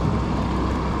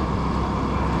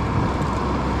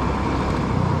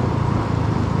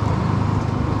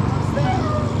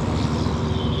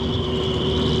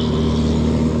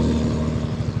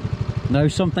 Now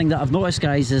something that I've noticed,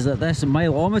 guys, is that this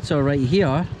mileometer right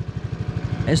here,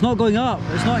 it's not going up,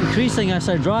 it's not increasing as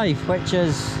I drive, which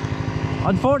is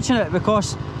unfortunate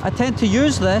because I tend to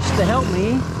use this to help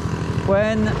me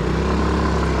when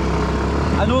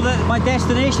I know that my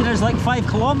destination is like 5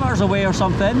 kilometers away or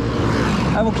something.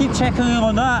 I will keep checking in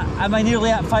on that. Am I nearly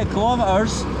at 5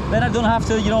 kilometers? Then I don't have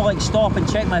to, you know, like stop and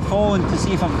check my phone to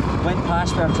see if I went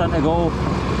past where I'm trying to go,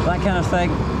 that kind of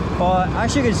thing. But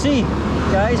as you can see,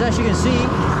 guys, as you can see,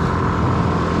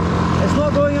 it's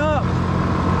not going up.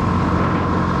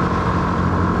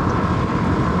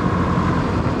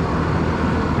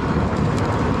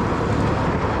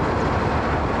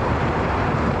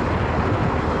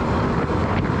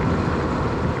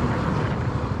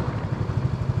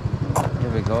 Here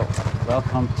we go.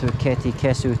 Welcome to Keti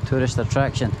Kesu tourist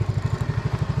attraction.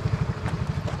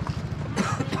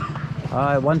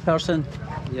 One person?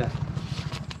 Yeah.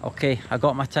 Okay, I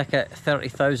got my ticket,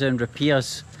 30,000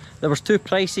 rupiahs. There was two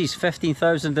prices,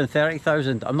 15,000 and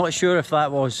 30,000. I'm not sure if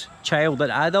that was child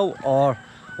and adult or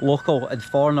local and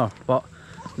foreigner, but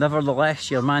nevertheless,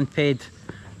 your man paid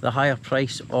the higher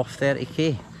price of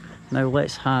 30k. Now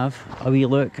let's have a wee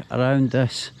look around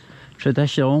this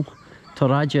traditional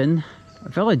Torajan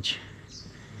village.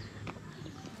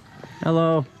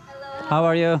 Hello. Hello. How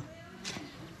are you?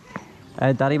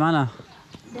 Dari mana?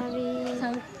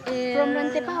 From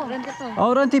Rantepao.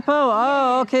 Oh, Rantipao.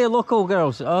 Oh, okay, local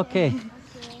girls. Okay.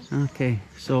 Okay,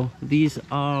 so these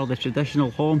are the traditional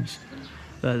homes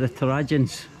that the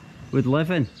Torajans would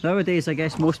live in. Nowadays, I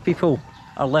guess most people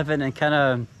are living in kind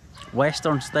of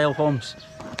Western style homes.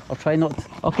 I'll try not to.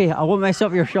 Okay, I won't mess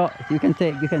up your shot. You can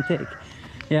take.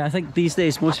 Yeah, I think these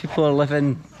days most people are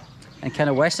living in kind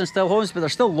of Western style homes, but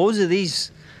there's still loads of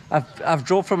these. I've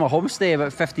drove from a homestay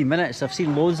about 15 minutes. I've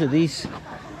seen loads of these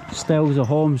styles of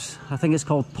homes. I think it's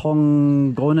called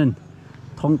Tongkonan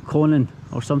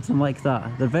or something like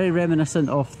that. They're very reminiscent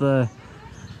of the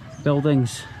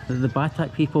buildings that the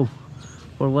Batak people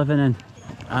were living in,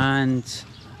 and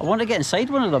I want to get inside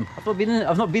one of them. I've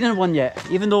not been in one yet,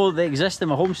 even though they exist in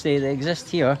my homestay. They exist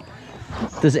here.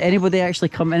 Does anybody actually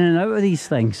come in and out of these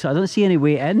things? I don't see any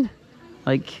way in.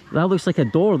 Like, that looks like a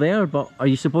door there, but are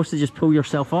you supposed to just pull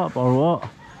yourself up or what?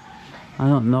 I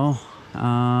don't know.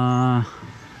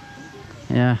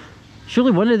 Yeah,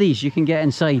 surely one of these you can get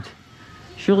inside.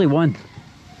 Surely one.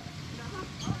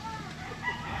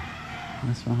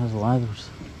 This one has ladders.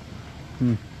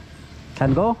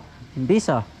 Can go?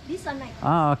 Bisa? Bisa naik.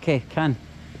 Ah, okay, can.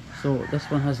 So this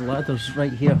one has ladders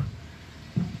right here.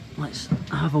 Let's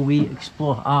have a wee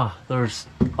explore. Ah, there's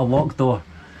a locked door.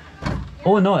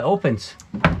 Oh no, it opens.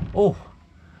 Oh,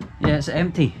 yeah, it's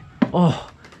empty. Oh,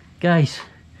 guys,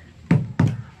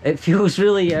 it feels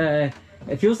really, it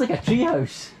feels like a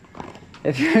treehouse.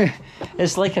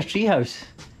 It's like a treehouse.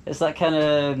 It's that kind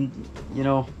of, you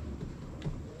know,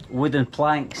 wooden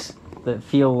planks that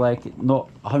feel like not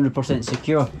 100%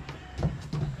 secure.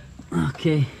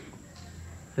 Okay,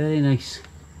 very nice.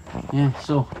 Yeah,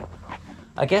 so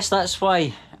I guess that's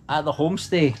why at the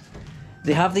homestay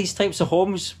they have these types of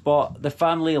homes, but the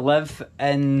family live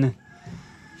in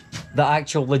the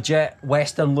actual legit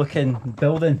Western looking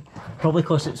building. Probably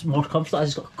because it's more comfortable. I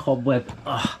just got a cobweb.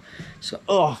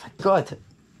 Oh my god.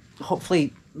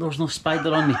 Hopefully there's no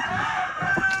spider on me.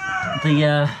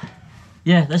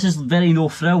 Yeah, this is very no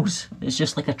frills. It's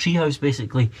just like a treehouse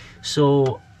basically.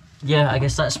 So yeah, I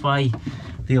guess that's why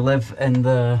they live in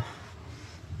the,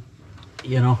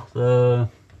 you know, the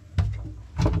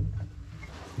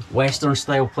Western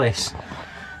style place.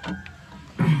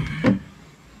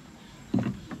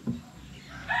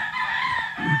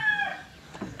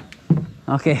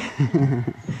 Okay.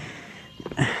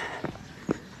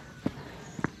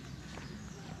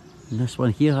 And this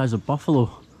one here has a buffalo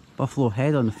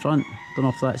head on the front. Don't know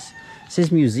if that's, it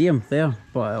says museum there,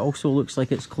 but it also looks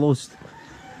like it's closed.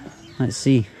 Let's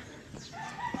see.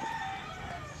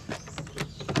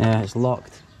 Yeah, it's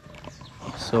locked.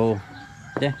 So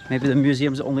yeah, maybe the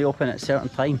museum's only open at certain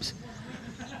times.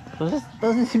 There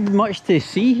doesn't seem much to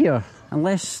see here,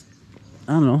 unless,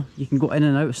 I don't know, you can go in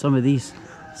and out of some of these.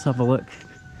 Let's have a look.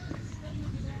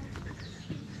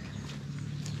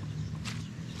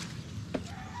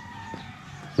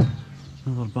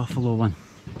 Another buffalo one.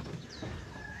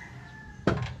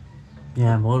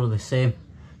 Yeah, more of the same.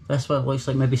 This one looks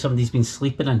like maybe somebody's been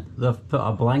sleeping in. They've put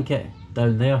a blanket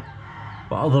down there,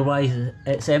 but otherwise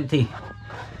it's empty.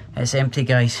 It's empty,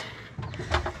 guys.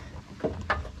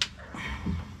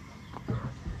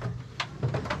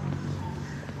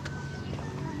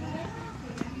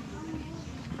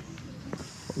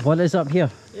 What is up here?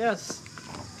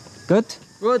 Yes. Good?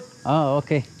 Good. Oh,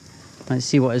 okay. Let's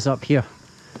see what is up here.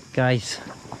 Guys,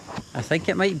 I think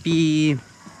it might be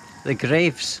the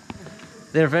graves.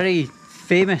 They're very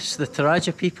famous, the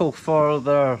Toraja people, for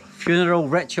their funeral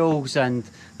rituals and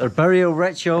their burial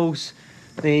rituals.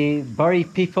 They bury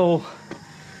people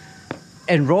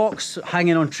in rocks,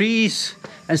 hanging on trees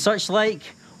and such like.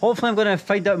 Hopefully I'm going to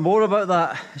find out more about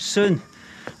that soon.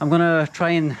 I'm going to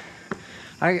try and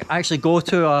actually go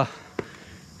to a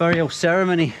burial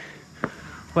ceremony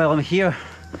while I'm here.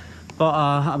 But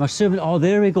I'm assuming, oh,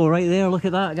 there we go, right there, look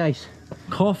at that, guys.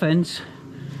 Coffins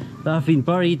that have been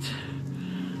buried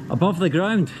above the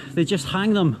ground. They just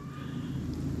hang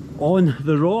them on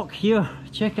the rock here.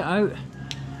 Check it out.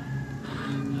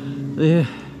 They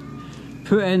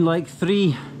put in like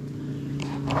 3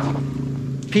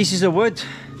 pieces of wood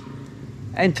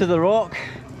into the rock,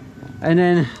 and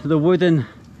then the wooden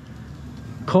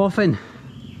coffin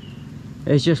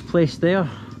is just placed there,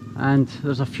 and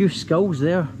there's a few skulls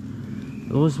there.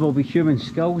 Those will be human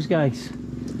skulls, guys.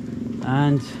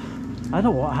 And I don't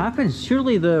know what happens.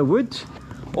 Surely the wood,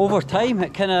 over time,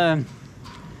 it kind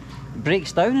of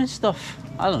breaks down and stuff.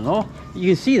 I don't know.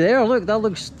 You can see there, look, that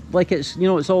looks like it's, you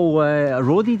know, it's all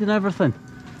eroded and everything.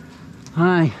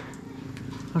 Aye,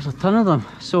 there's a ton of them.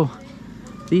 So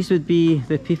these would be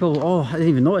the people. Oh, I didn't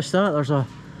even notice that. There's a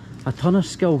ton of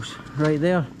skulls right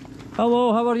there.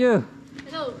 Hello, how are you?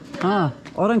 Hello. Ah,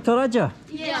 Orang Toraja?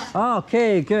 Yeah. Ah,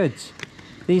 okay, good.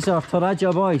 These are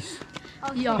Toraja boys.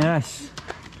 Yeah. Yes.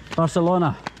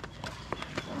 Barcelona.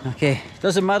 Okay.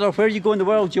 Doesn't matter where you go in the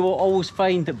world, you will always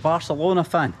find a Barcelona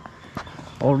fan.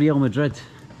 Or Real Madrid.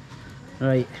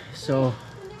 Right, so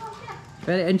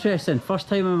very interesting. First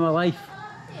time in my life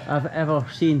I've ever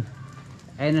seen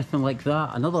anything like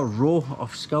that. Another row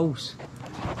of skulls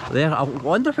there. I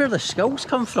wonder where the skulls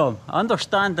come from. I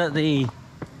understand that they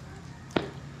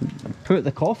put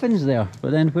the coffins there,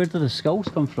 but then where do the skulls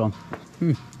come from?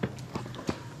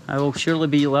 I will surely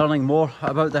be learning more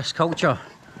about this culture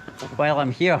while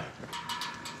I'm here.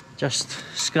 Just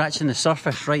scratching the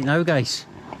surface right now, guys.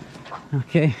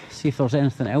 Okay, see if there's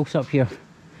anything else up here.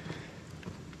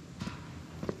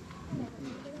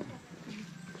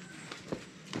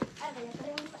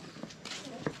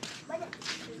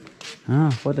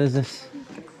 Ah, what is this?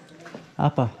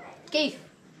 Apa? Cave.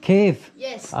 Cave?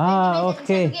 Yes. Ah, Inside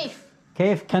okay. cave.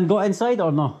 Cave, can go inside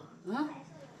or no? Huh?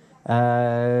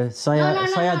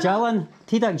 Saya jalan,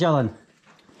 tidak jalan.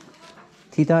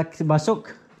 Tidak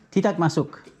masuk, tidak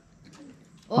masuk.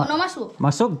 Oh, no masuk.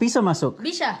 Masuk, bisa masuk.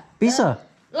 Bisa. Bisa.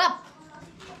 Lap.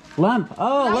 Lamp.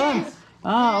 Oh, lamp.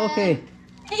 Ah, okay.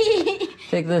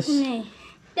 Take this. 30.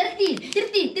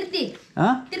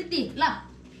 Huh? 30. Lap.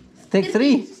 Take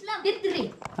 3.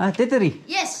 33. Ah, titiri.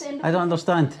 Yes. I don't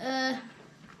understand. 10.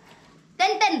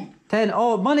 10.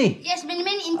 Oh, money. Yes, many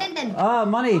in 10. Ah,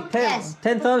 money. 10. Yes.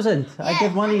 10,000. I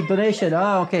give money donation.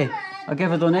 Ah, okay. I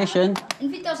give a donation. In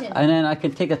 5000. And then I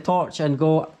can take a torch and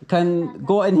can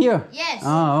go in here. Yes.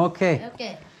 Ah, okay.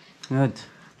 Okay. Good.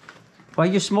 Why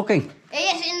are you smoking?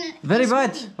 Yes, in. Very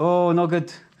bad. Smoking. Oh, no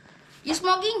good. You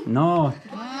smoking? No.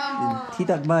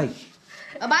 Tidak baik.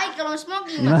 Baik kalau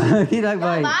smoking. Mas. Tidak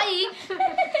baik. Baik.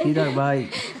 Tidak baik.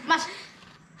 Mas.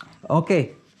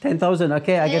 Okay. 10,000.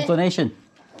 Okay, I give donation.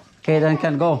 Okay, then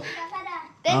can go.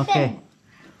 10. Okay.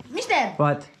 Mister.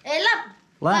 What? Lap.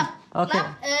 Lamp. Okay.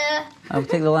 Lap. I'll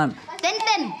take the lamp. 10.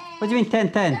 What do you mean 10?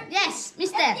 Yes,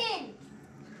 mister.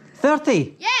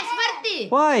 30? Yes, 30.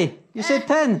 Why? You said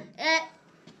 10.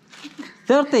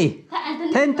 30.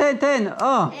 10.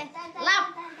 Oh. Lap.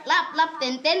 lap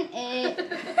tenten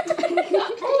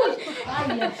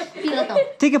pila toh?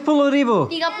 30,000.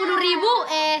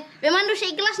 30.000 pemandu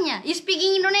seikhlasnya. You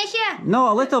speaking Indonesia? No,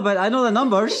 a little bit. I know the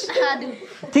numbers. Aduh.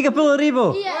 30,000.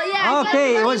 Oh yeah.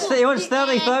 Okay, he wants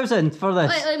 30,000 for this.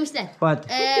 Oi, mister. What?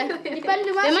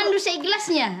 Pemandu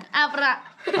seikhlasnya. Apa?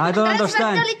 I don't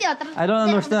understand. I don't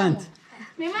understand.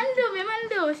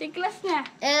 Memandu seikhlasnya.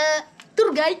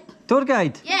 Tour guide. Tour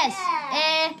guide? Yes.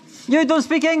 You don't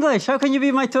speak English. How can you be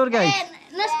my tour guide?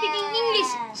 No speaking English.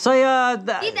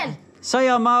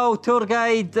 Saya mau tour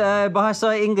guide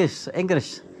bahasa Inggris.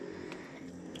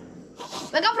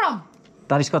 Where come from?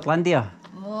 Dari Skotlandia.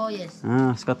 Oh yes.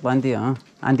 Ah, Skotlandia.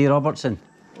 Andy Robertson.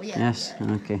 Oh yeah. Yes.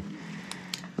 Okay.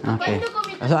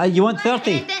 So, you want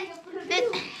 30?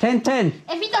 10.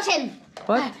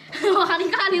 What?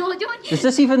 Does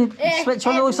this even switch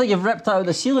on? It looks like you've ripped out of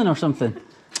the ceiling or something.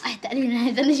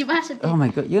 Oh my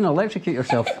god, you're gonna electrocute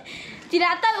yourself.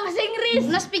 Tidak tahu bahasa Inggris.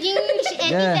 No speaking English.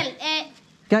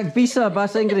 Gak bisa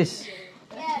bahasa Inggris.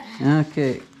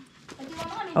 Okay.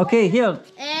 Okay, here.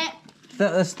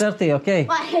 That's 30, okay.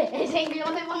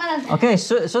 Okay,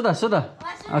 sudah.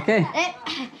 Okay.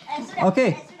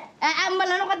 Okay.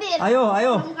 Ayo.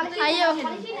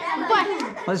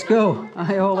 Let's go.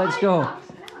 Let's go.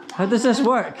 How does this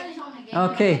work?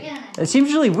 Okay. It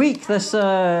seems really weak, this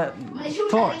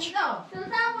torch.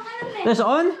 This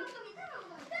on?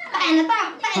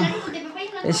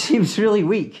 It seems really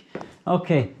weak.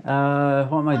 Okay.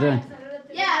 What am I doing?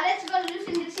 Yeah, let's go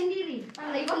sendiri.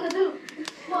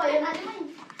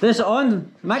 This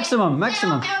on? Maximum.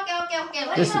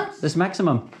 Okay. This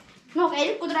maximum. No,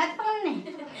 kayaknya kudrat tangan nih.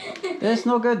 It's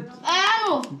no good.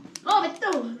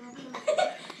 Betul.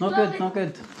 Not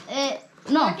good.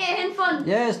 No. Pakai handphone.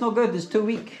 Yeah, it's no good. It's too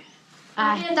weak.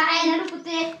 Tahan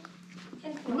putih.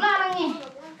 Ularang nih.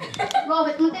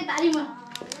 Betul tadi mah.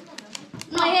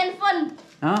 No handphone.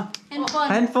 Huh?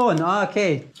 Handphone.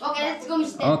 Okay. Okay, let's go,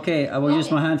 mister. Okay, I will use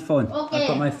my handphone. Okay.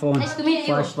 I've got my phone. Nice to meet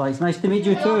you. Flashlights. Nice to meet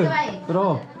you too,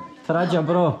 bro. Toraja,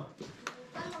 bro.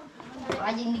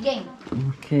 Toraja in the gang.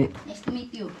 Okay. Nice to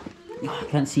meet you. I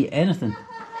can't see anything.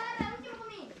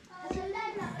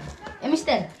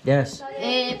 Mister. Yes.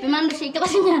 Pemandu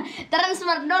seikhlasnya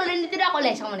transfer dolar ini tidak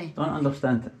boleh sama nih. Don't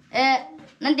understand.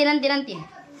 Nanti.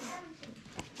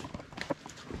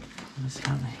 What's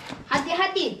happening?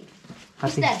 Hati-hati.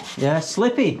 Happy? Mister. Yeah,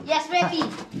 slippy. Yes, happy.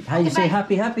 How you say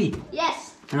happy?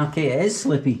 Yes. Okay, it is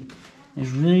slippy.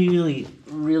 It's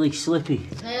really slippy.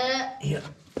 Yeah.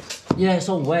 Yeah, it's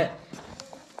all wet.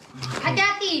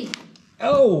 Hati-hati.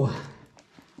 Oh.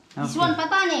 This one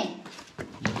patah nih.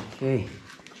 Okay.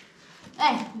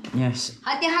 Yes.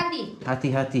 Hati-hati.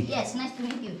 Hati. Yes, nice to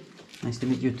meet you. Nice to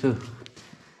meet you too.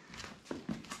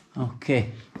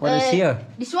 Okay. What is here?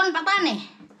 This one patah nih.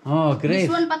 Oh, great.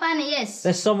 This one patah nih, yes.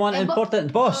 There's someone important.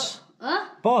 Boss.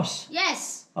 Huh? Boss.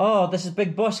 Yes. Oh, this is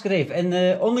big boss grave. And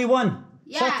the only one.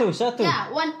 Yeah. Satu. Yeah,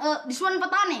 one. This one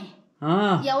patah nih.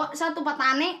 Ah. Ya, satu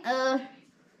patah nih.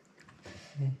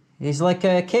 He's like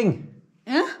a king.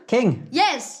 Huh? King.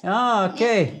 Yes. Ah,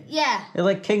 okay. Yeah. You're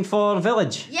like king for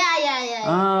village. Yeah.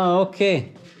 Ah,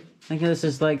 okay. I think this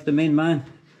is like the main man.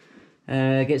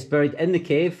 Gets buried in the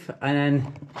cave, and then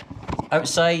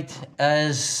outside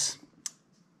is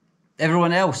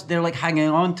everyone else. They're like hanging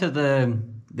on to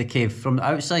the cave from the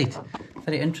outside.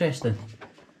 Very interesting.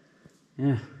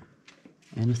 Yeah.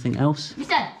 Anything else?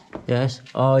 Mister. Yes.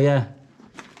 Oh yeah.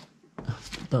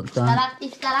 Duck down.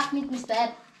 Stalagmit,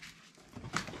 mister.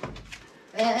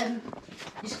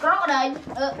 This crocodile.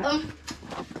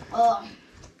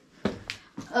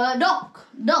 Dog.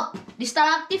 The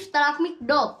stalagmit,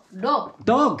 dog.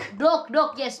 Dog.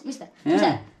 Yes, mister. Yeah.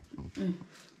 Mister.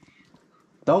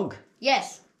 Dog.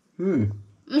 Yes.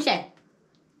 Mister.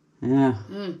 Yeah.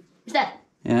 Mister.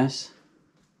 Yes.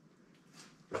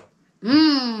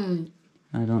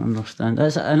 I don't understand.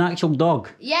 That's an actual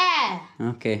dog. Yeah.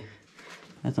 Okay.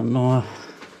 I don't know.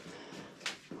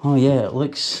 Oh yeah, it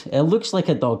looks like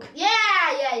a dog. Yeah.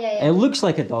 It looks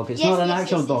like a dog. It's not an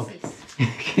actual dog. Yes.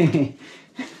 Okay.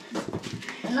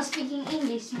 I'm not speaking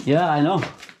English. Yeah, I know.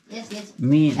 Yes.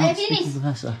 Me not Finish. speaking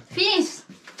Bahasa. Finished.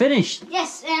 Finished.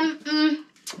 Yes.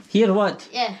 Here what?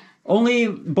 Yeah. Only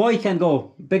boy can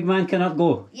go. Big man cannot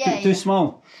go. Yeah, Too yeah.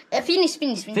 small. Finished.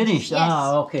 Finished. Yes.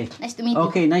 Ah, okay. Nice to meet you.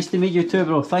 Okay, nice to meet you too,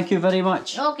 bro. Thank you very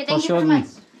much. Okay, for thank you very showing me.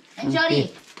 much. I'm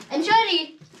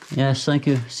sorry. Yes, thank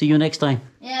you. See you next time.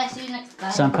 Yeah, see you next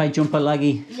time. Sampai jumpa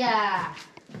lagi. Yeah.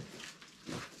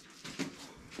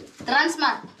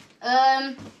 Transmart.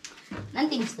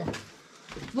 Nanti, mister.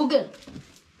 Google.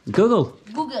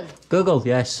 Google,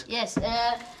 yes. Yes.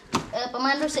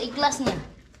 Pemandu seikhlasnya.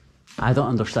 I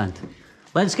don't understand.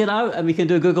 Let's get out and we can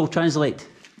do Google Translate.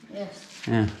 Yes.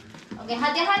 Yeah. Okay,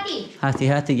 hati-hati.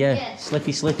 Hati-hati, yeah. Yes.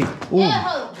 Slippy, slippy. Ooh.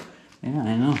 Yeah. Yeah,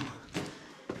 I know.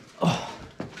 Oh.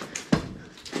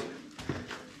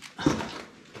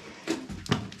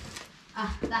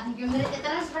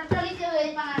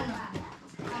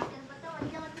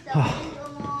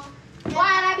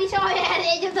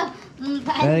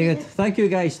 Very good. Thank you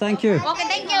guys. Thank you. Okay,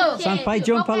 thank you. Sampai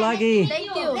jumpa lagi.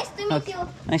 Thank you. Nice to meet you.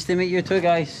 Nice to meet you too,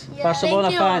 guys. Barcelona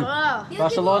Thank you. fan. Beautiful.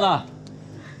 Barcelona.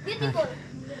 Beautiful.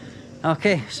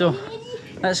 Okay, so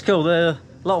that's cool. The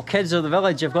little kids of the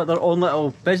village have got their own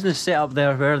little business set up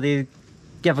there where they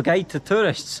give a guide to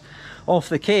tourists off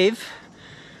the cave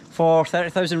for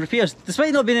 30,000 rupiahs.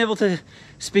 Despite not being able to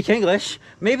speak English,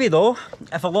 maybe though,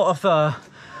 if a lot of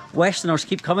Westerners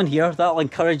keep coming here, that'll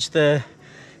encourage the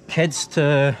kids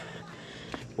to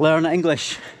learn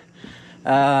English.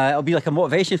 It'll be like a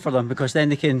motivation for them because then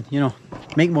they can, you know,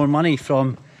 make more money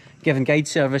from giving guide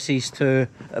services to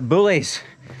bullies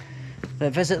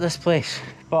that visit this place.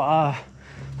 But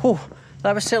oh,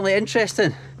 that was certainly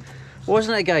interesting,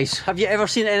 wasn't it, guys? Have you ever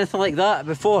seen anything like that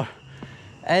before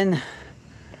in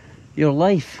your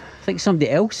life? I think somebody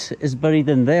else is buried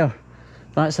in there.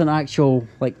 That's an actual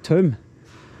like tomb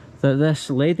that this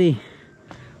lady,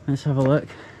 let's have a look,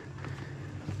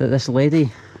 that this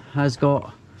lady has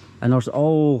got, and there's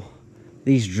all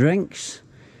these drinks.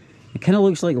 It kind of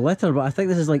looks like litter, but I think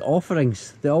this is like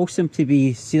offerings. They all seem to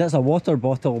be, see, that's a water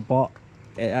bottle, but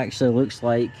it actually looks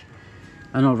like,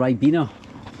 I don't know, Ribena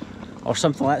or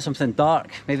something like that, something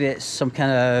dark. Maybe it's some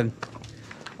kind of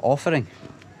offering.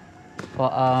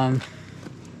 But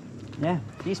yeah,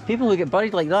 these people who get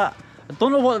buried like that, I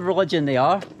don't know what religion they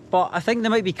are, but I think they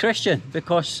might be Christian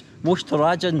because most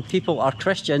Torajan people are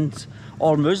Christians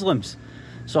or Muslims.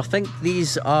 So I think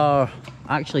these are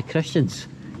actually Christians,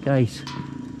 guys.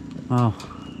 Wow,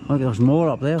 look, there's more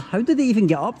up there. How did they even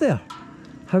get up there?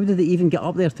 How did they even get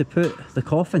up there to put the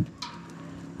coffin?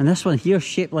 And this one here,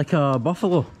 shaped like a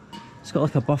buffalo. It's got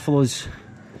like a buffalo's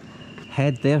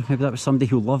head there. Maybe that was somebody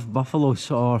who loved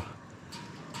buffaloes or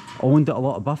owned a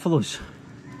lot of buffaloes.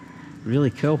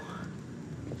 Really cool.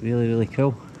 Really, really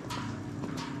cool.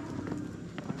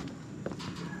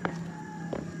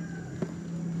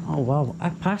 Oh wow, I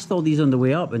passed all these on the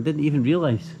way up and didn't even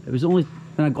realise. It was only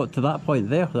when I got to that point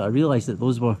there that I realised that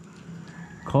those were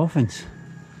coffins.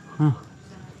 Huh.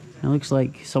 It looks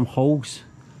like some holes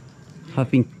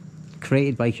have been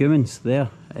created by humans there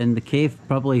in the cave,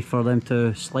 probably for them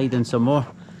to slide in some more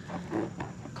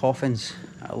coffins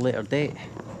at a later date.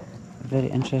 Very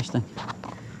interesting.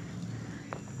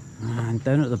 And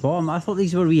down at the bottom, I thought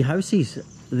these were wee houses.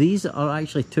 These are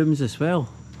actually tombs as well.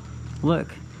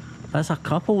 Look, that's a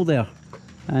couple there,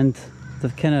 and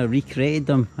they've kind of recreated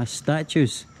them as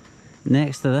statues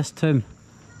next to this tomb.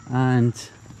 And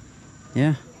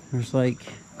yeah, there's like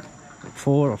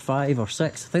 4 or 5 or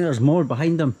 6. I think there's more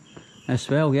behind them as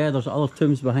well. Yeah, there's other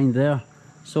tombs behind there.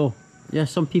 So yeah,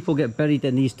 some people get buried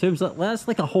in these tombs. That's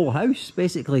like a whole house,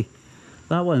 basically.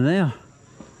 That one there,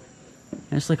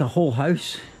 it's like a whole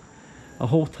house, a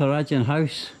whole Torajan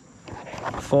house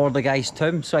for the guy's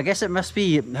tomb. So I guess it must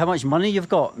be how much money you've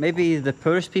got. Maybe the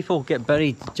poorest people get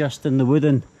buried just in the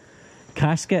wooden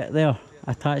casket there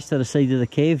attached to the side of the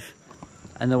cave,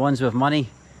 and the ones with money,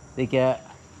 they get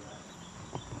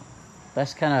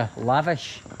this kind of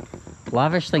lavish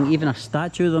thing, even a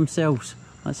statue themselves.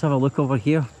 Let's have a look over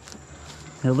here.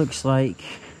 It looks like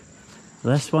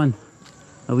this one,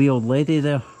 a wee old lady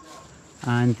there,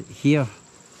 and here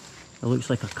it looks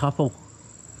like a couple.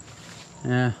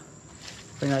 Yeah,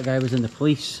 I think that guy was in the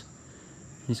police.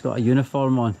 He's got a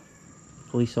uniform on,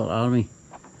 police or army.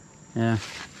 Yeah.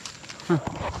 Huh.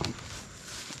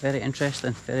 Very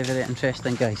interesting, very, very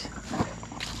interesting, guys.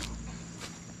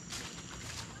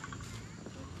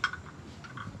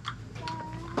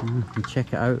 You can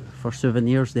check it out for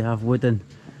souvenirs. They have wooden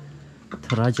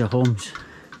Toraja homes.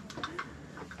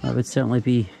 That would certainly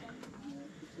be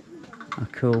a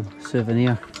cool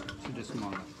souvenir.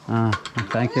 Ah,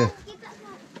 thank you.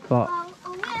 But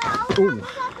oh,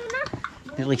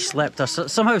 nearly slipped. I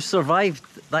somehow survived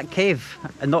that cave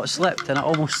and not slipped, and I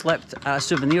almost slipped at a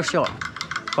souvenir shop.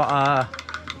 But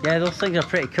yeah, those things are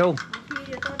pretty cool.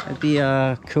 It'd be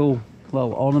a cool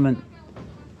little ornament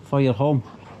for your home.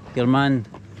 Your man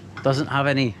doesn't have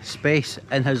any space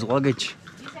in his luggage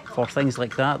for things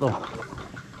like that though.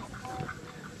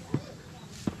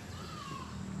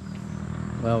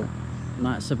 Well,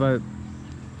 that's about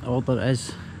all there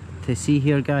is to see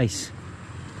here, guys.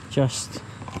 Just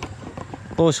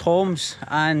those homes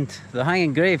and the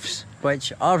hanging graves,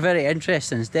 which are very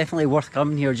interesting. It's definitely worth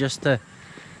coming here just to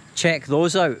check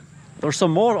those out. There's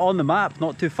some more on the map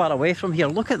not too far away from here.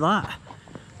 Look at that.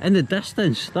 In the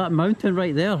distance, that mountain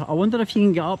right there. I wonder if you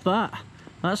can get up that.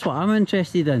 That's what I'm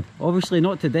interested in. Obviously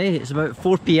not today, it's about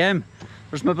 4 PM.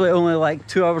 There's maybe only like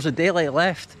 2 hours of daylight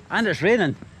left. And it's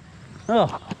raining.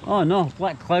 Oh no,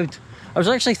 black cloud. I was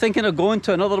actually thinking of going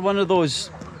to another one of those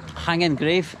hanging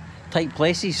grave type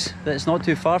places that's not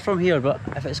too far from here, but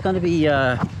if it's going to be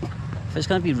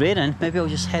raining, maybe I'll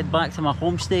just head back to my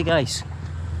homestay, guys.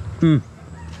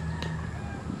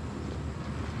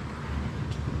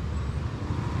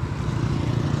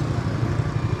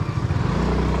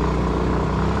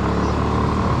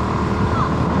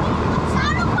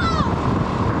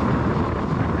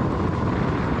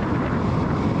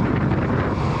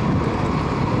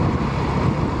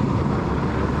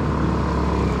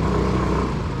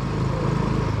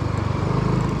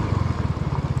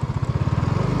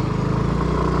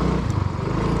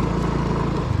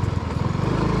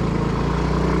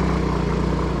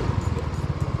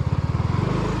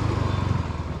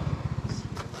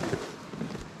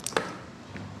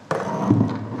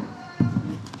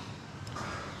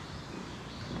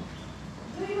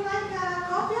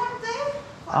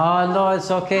 No, it's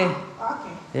okay.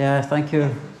 Okay. Yeah, thank you.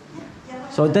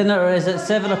 So dinner is at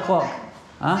 7 o'clock?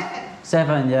 Huh?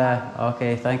 7, yeah.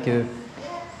 Okay, thank you.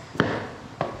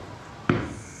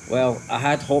 Well, I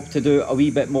had hoped to do a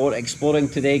wee bit more exploring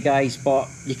today, guys, but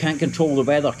you can't control the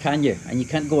weather, can you? And you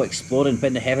can't go exploring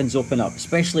when the heavens open up,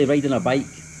 especially riding a bike.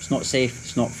 It's not safe,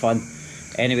 it's not fun.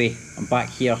 Anyway, I'm back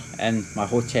here in my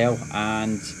hotel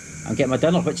and I'm getting my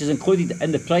dinner, which is included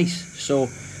in the price. So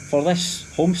for this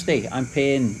homestay, I'm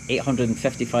paying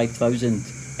 855,000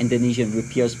 Indonesian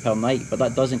rupiahs per night, but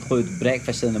that does include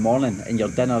breakfast in the morning and your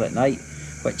dinner at night,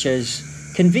 which is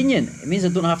convenient. It means I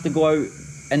don't have to go out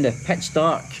in the pitch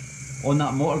dark on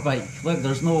that motorbike. Look,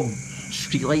 there's no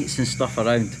street lights and stuff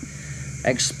around.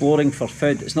 Exploring for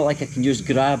food. It's not like I can use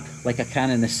Grab like I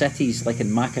can in the cities, like in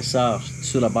Makassar,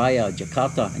 Surabaya,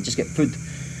 Jakarta, and just get food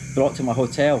brought to my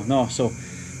hotel. No, so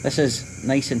this is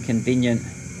nice and convenient,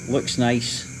 looks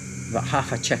nice. Got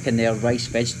half a chicken there, rice,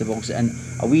 vegetables, and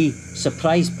a wee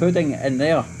surprise pudding in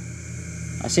there.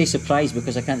 I say surprise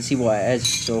because I can't see what it is.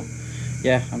 So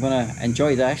yeah, I'm gonna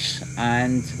enjoy this,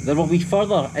 and there will be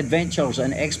further adventures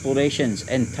and explorations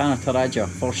in Tana Toraja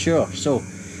for sure. So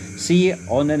see you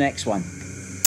on the next one.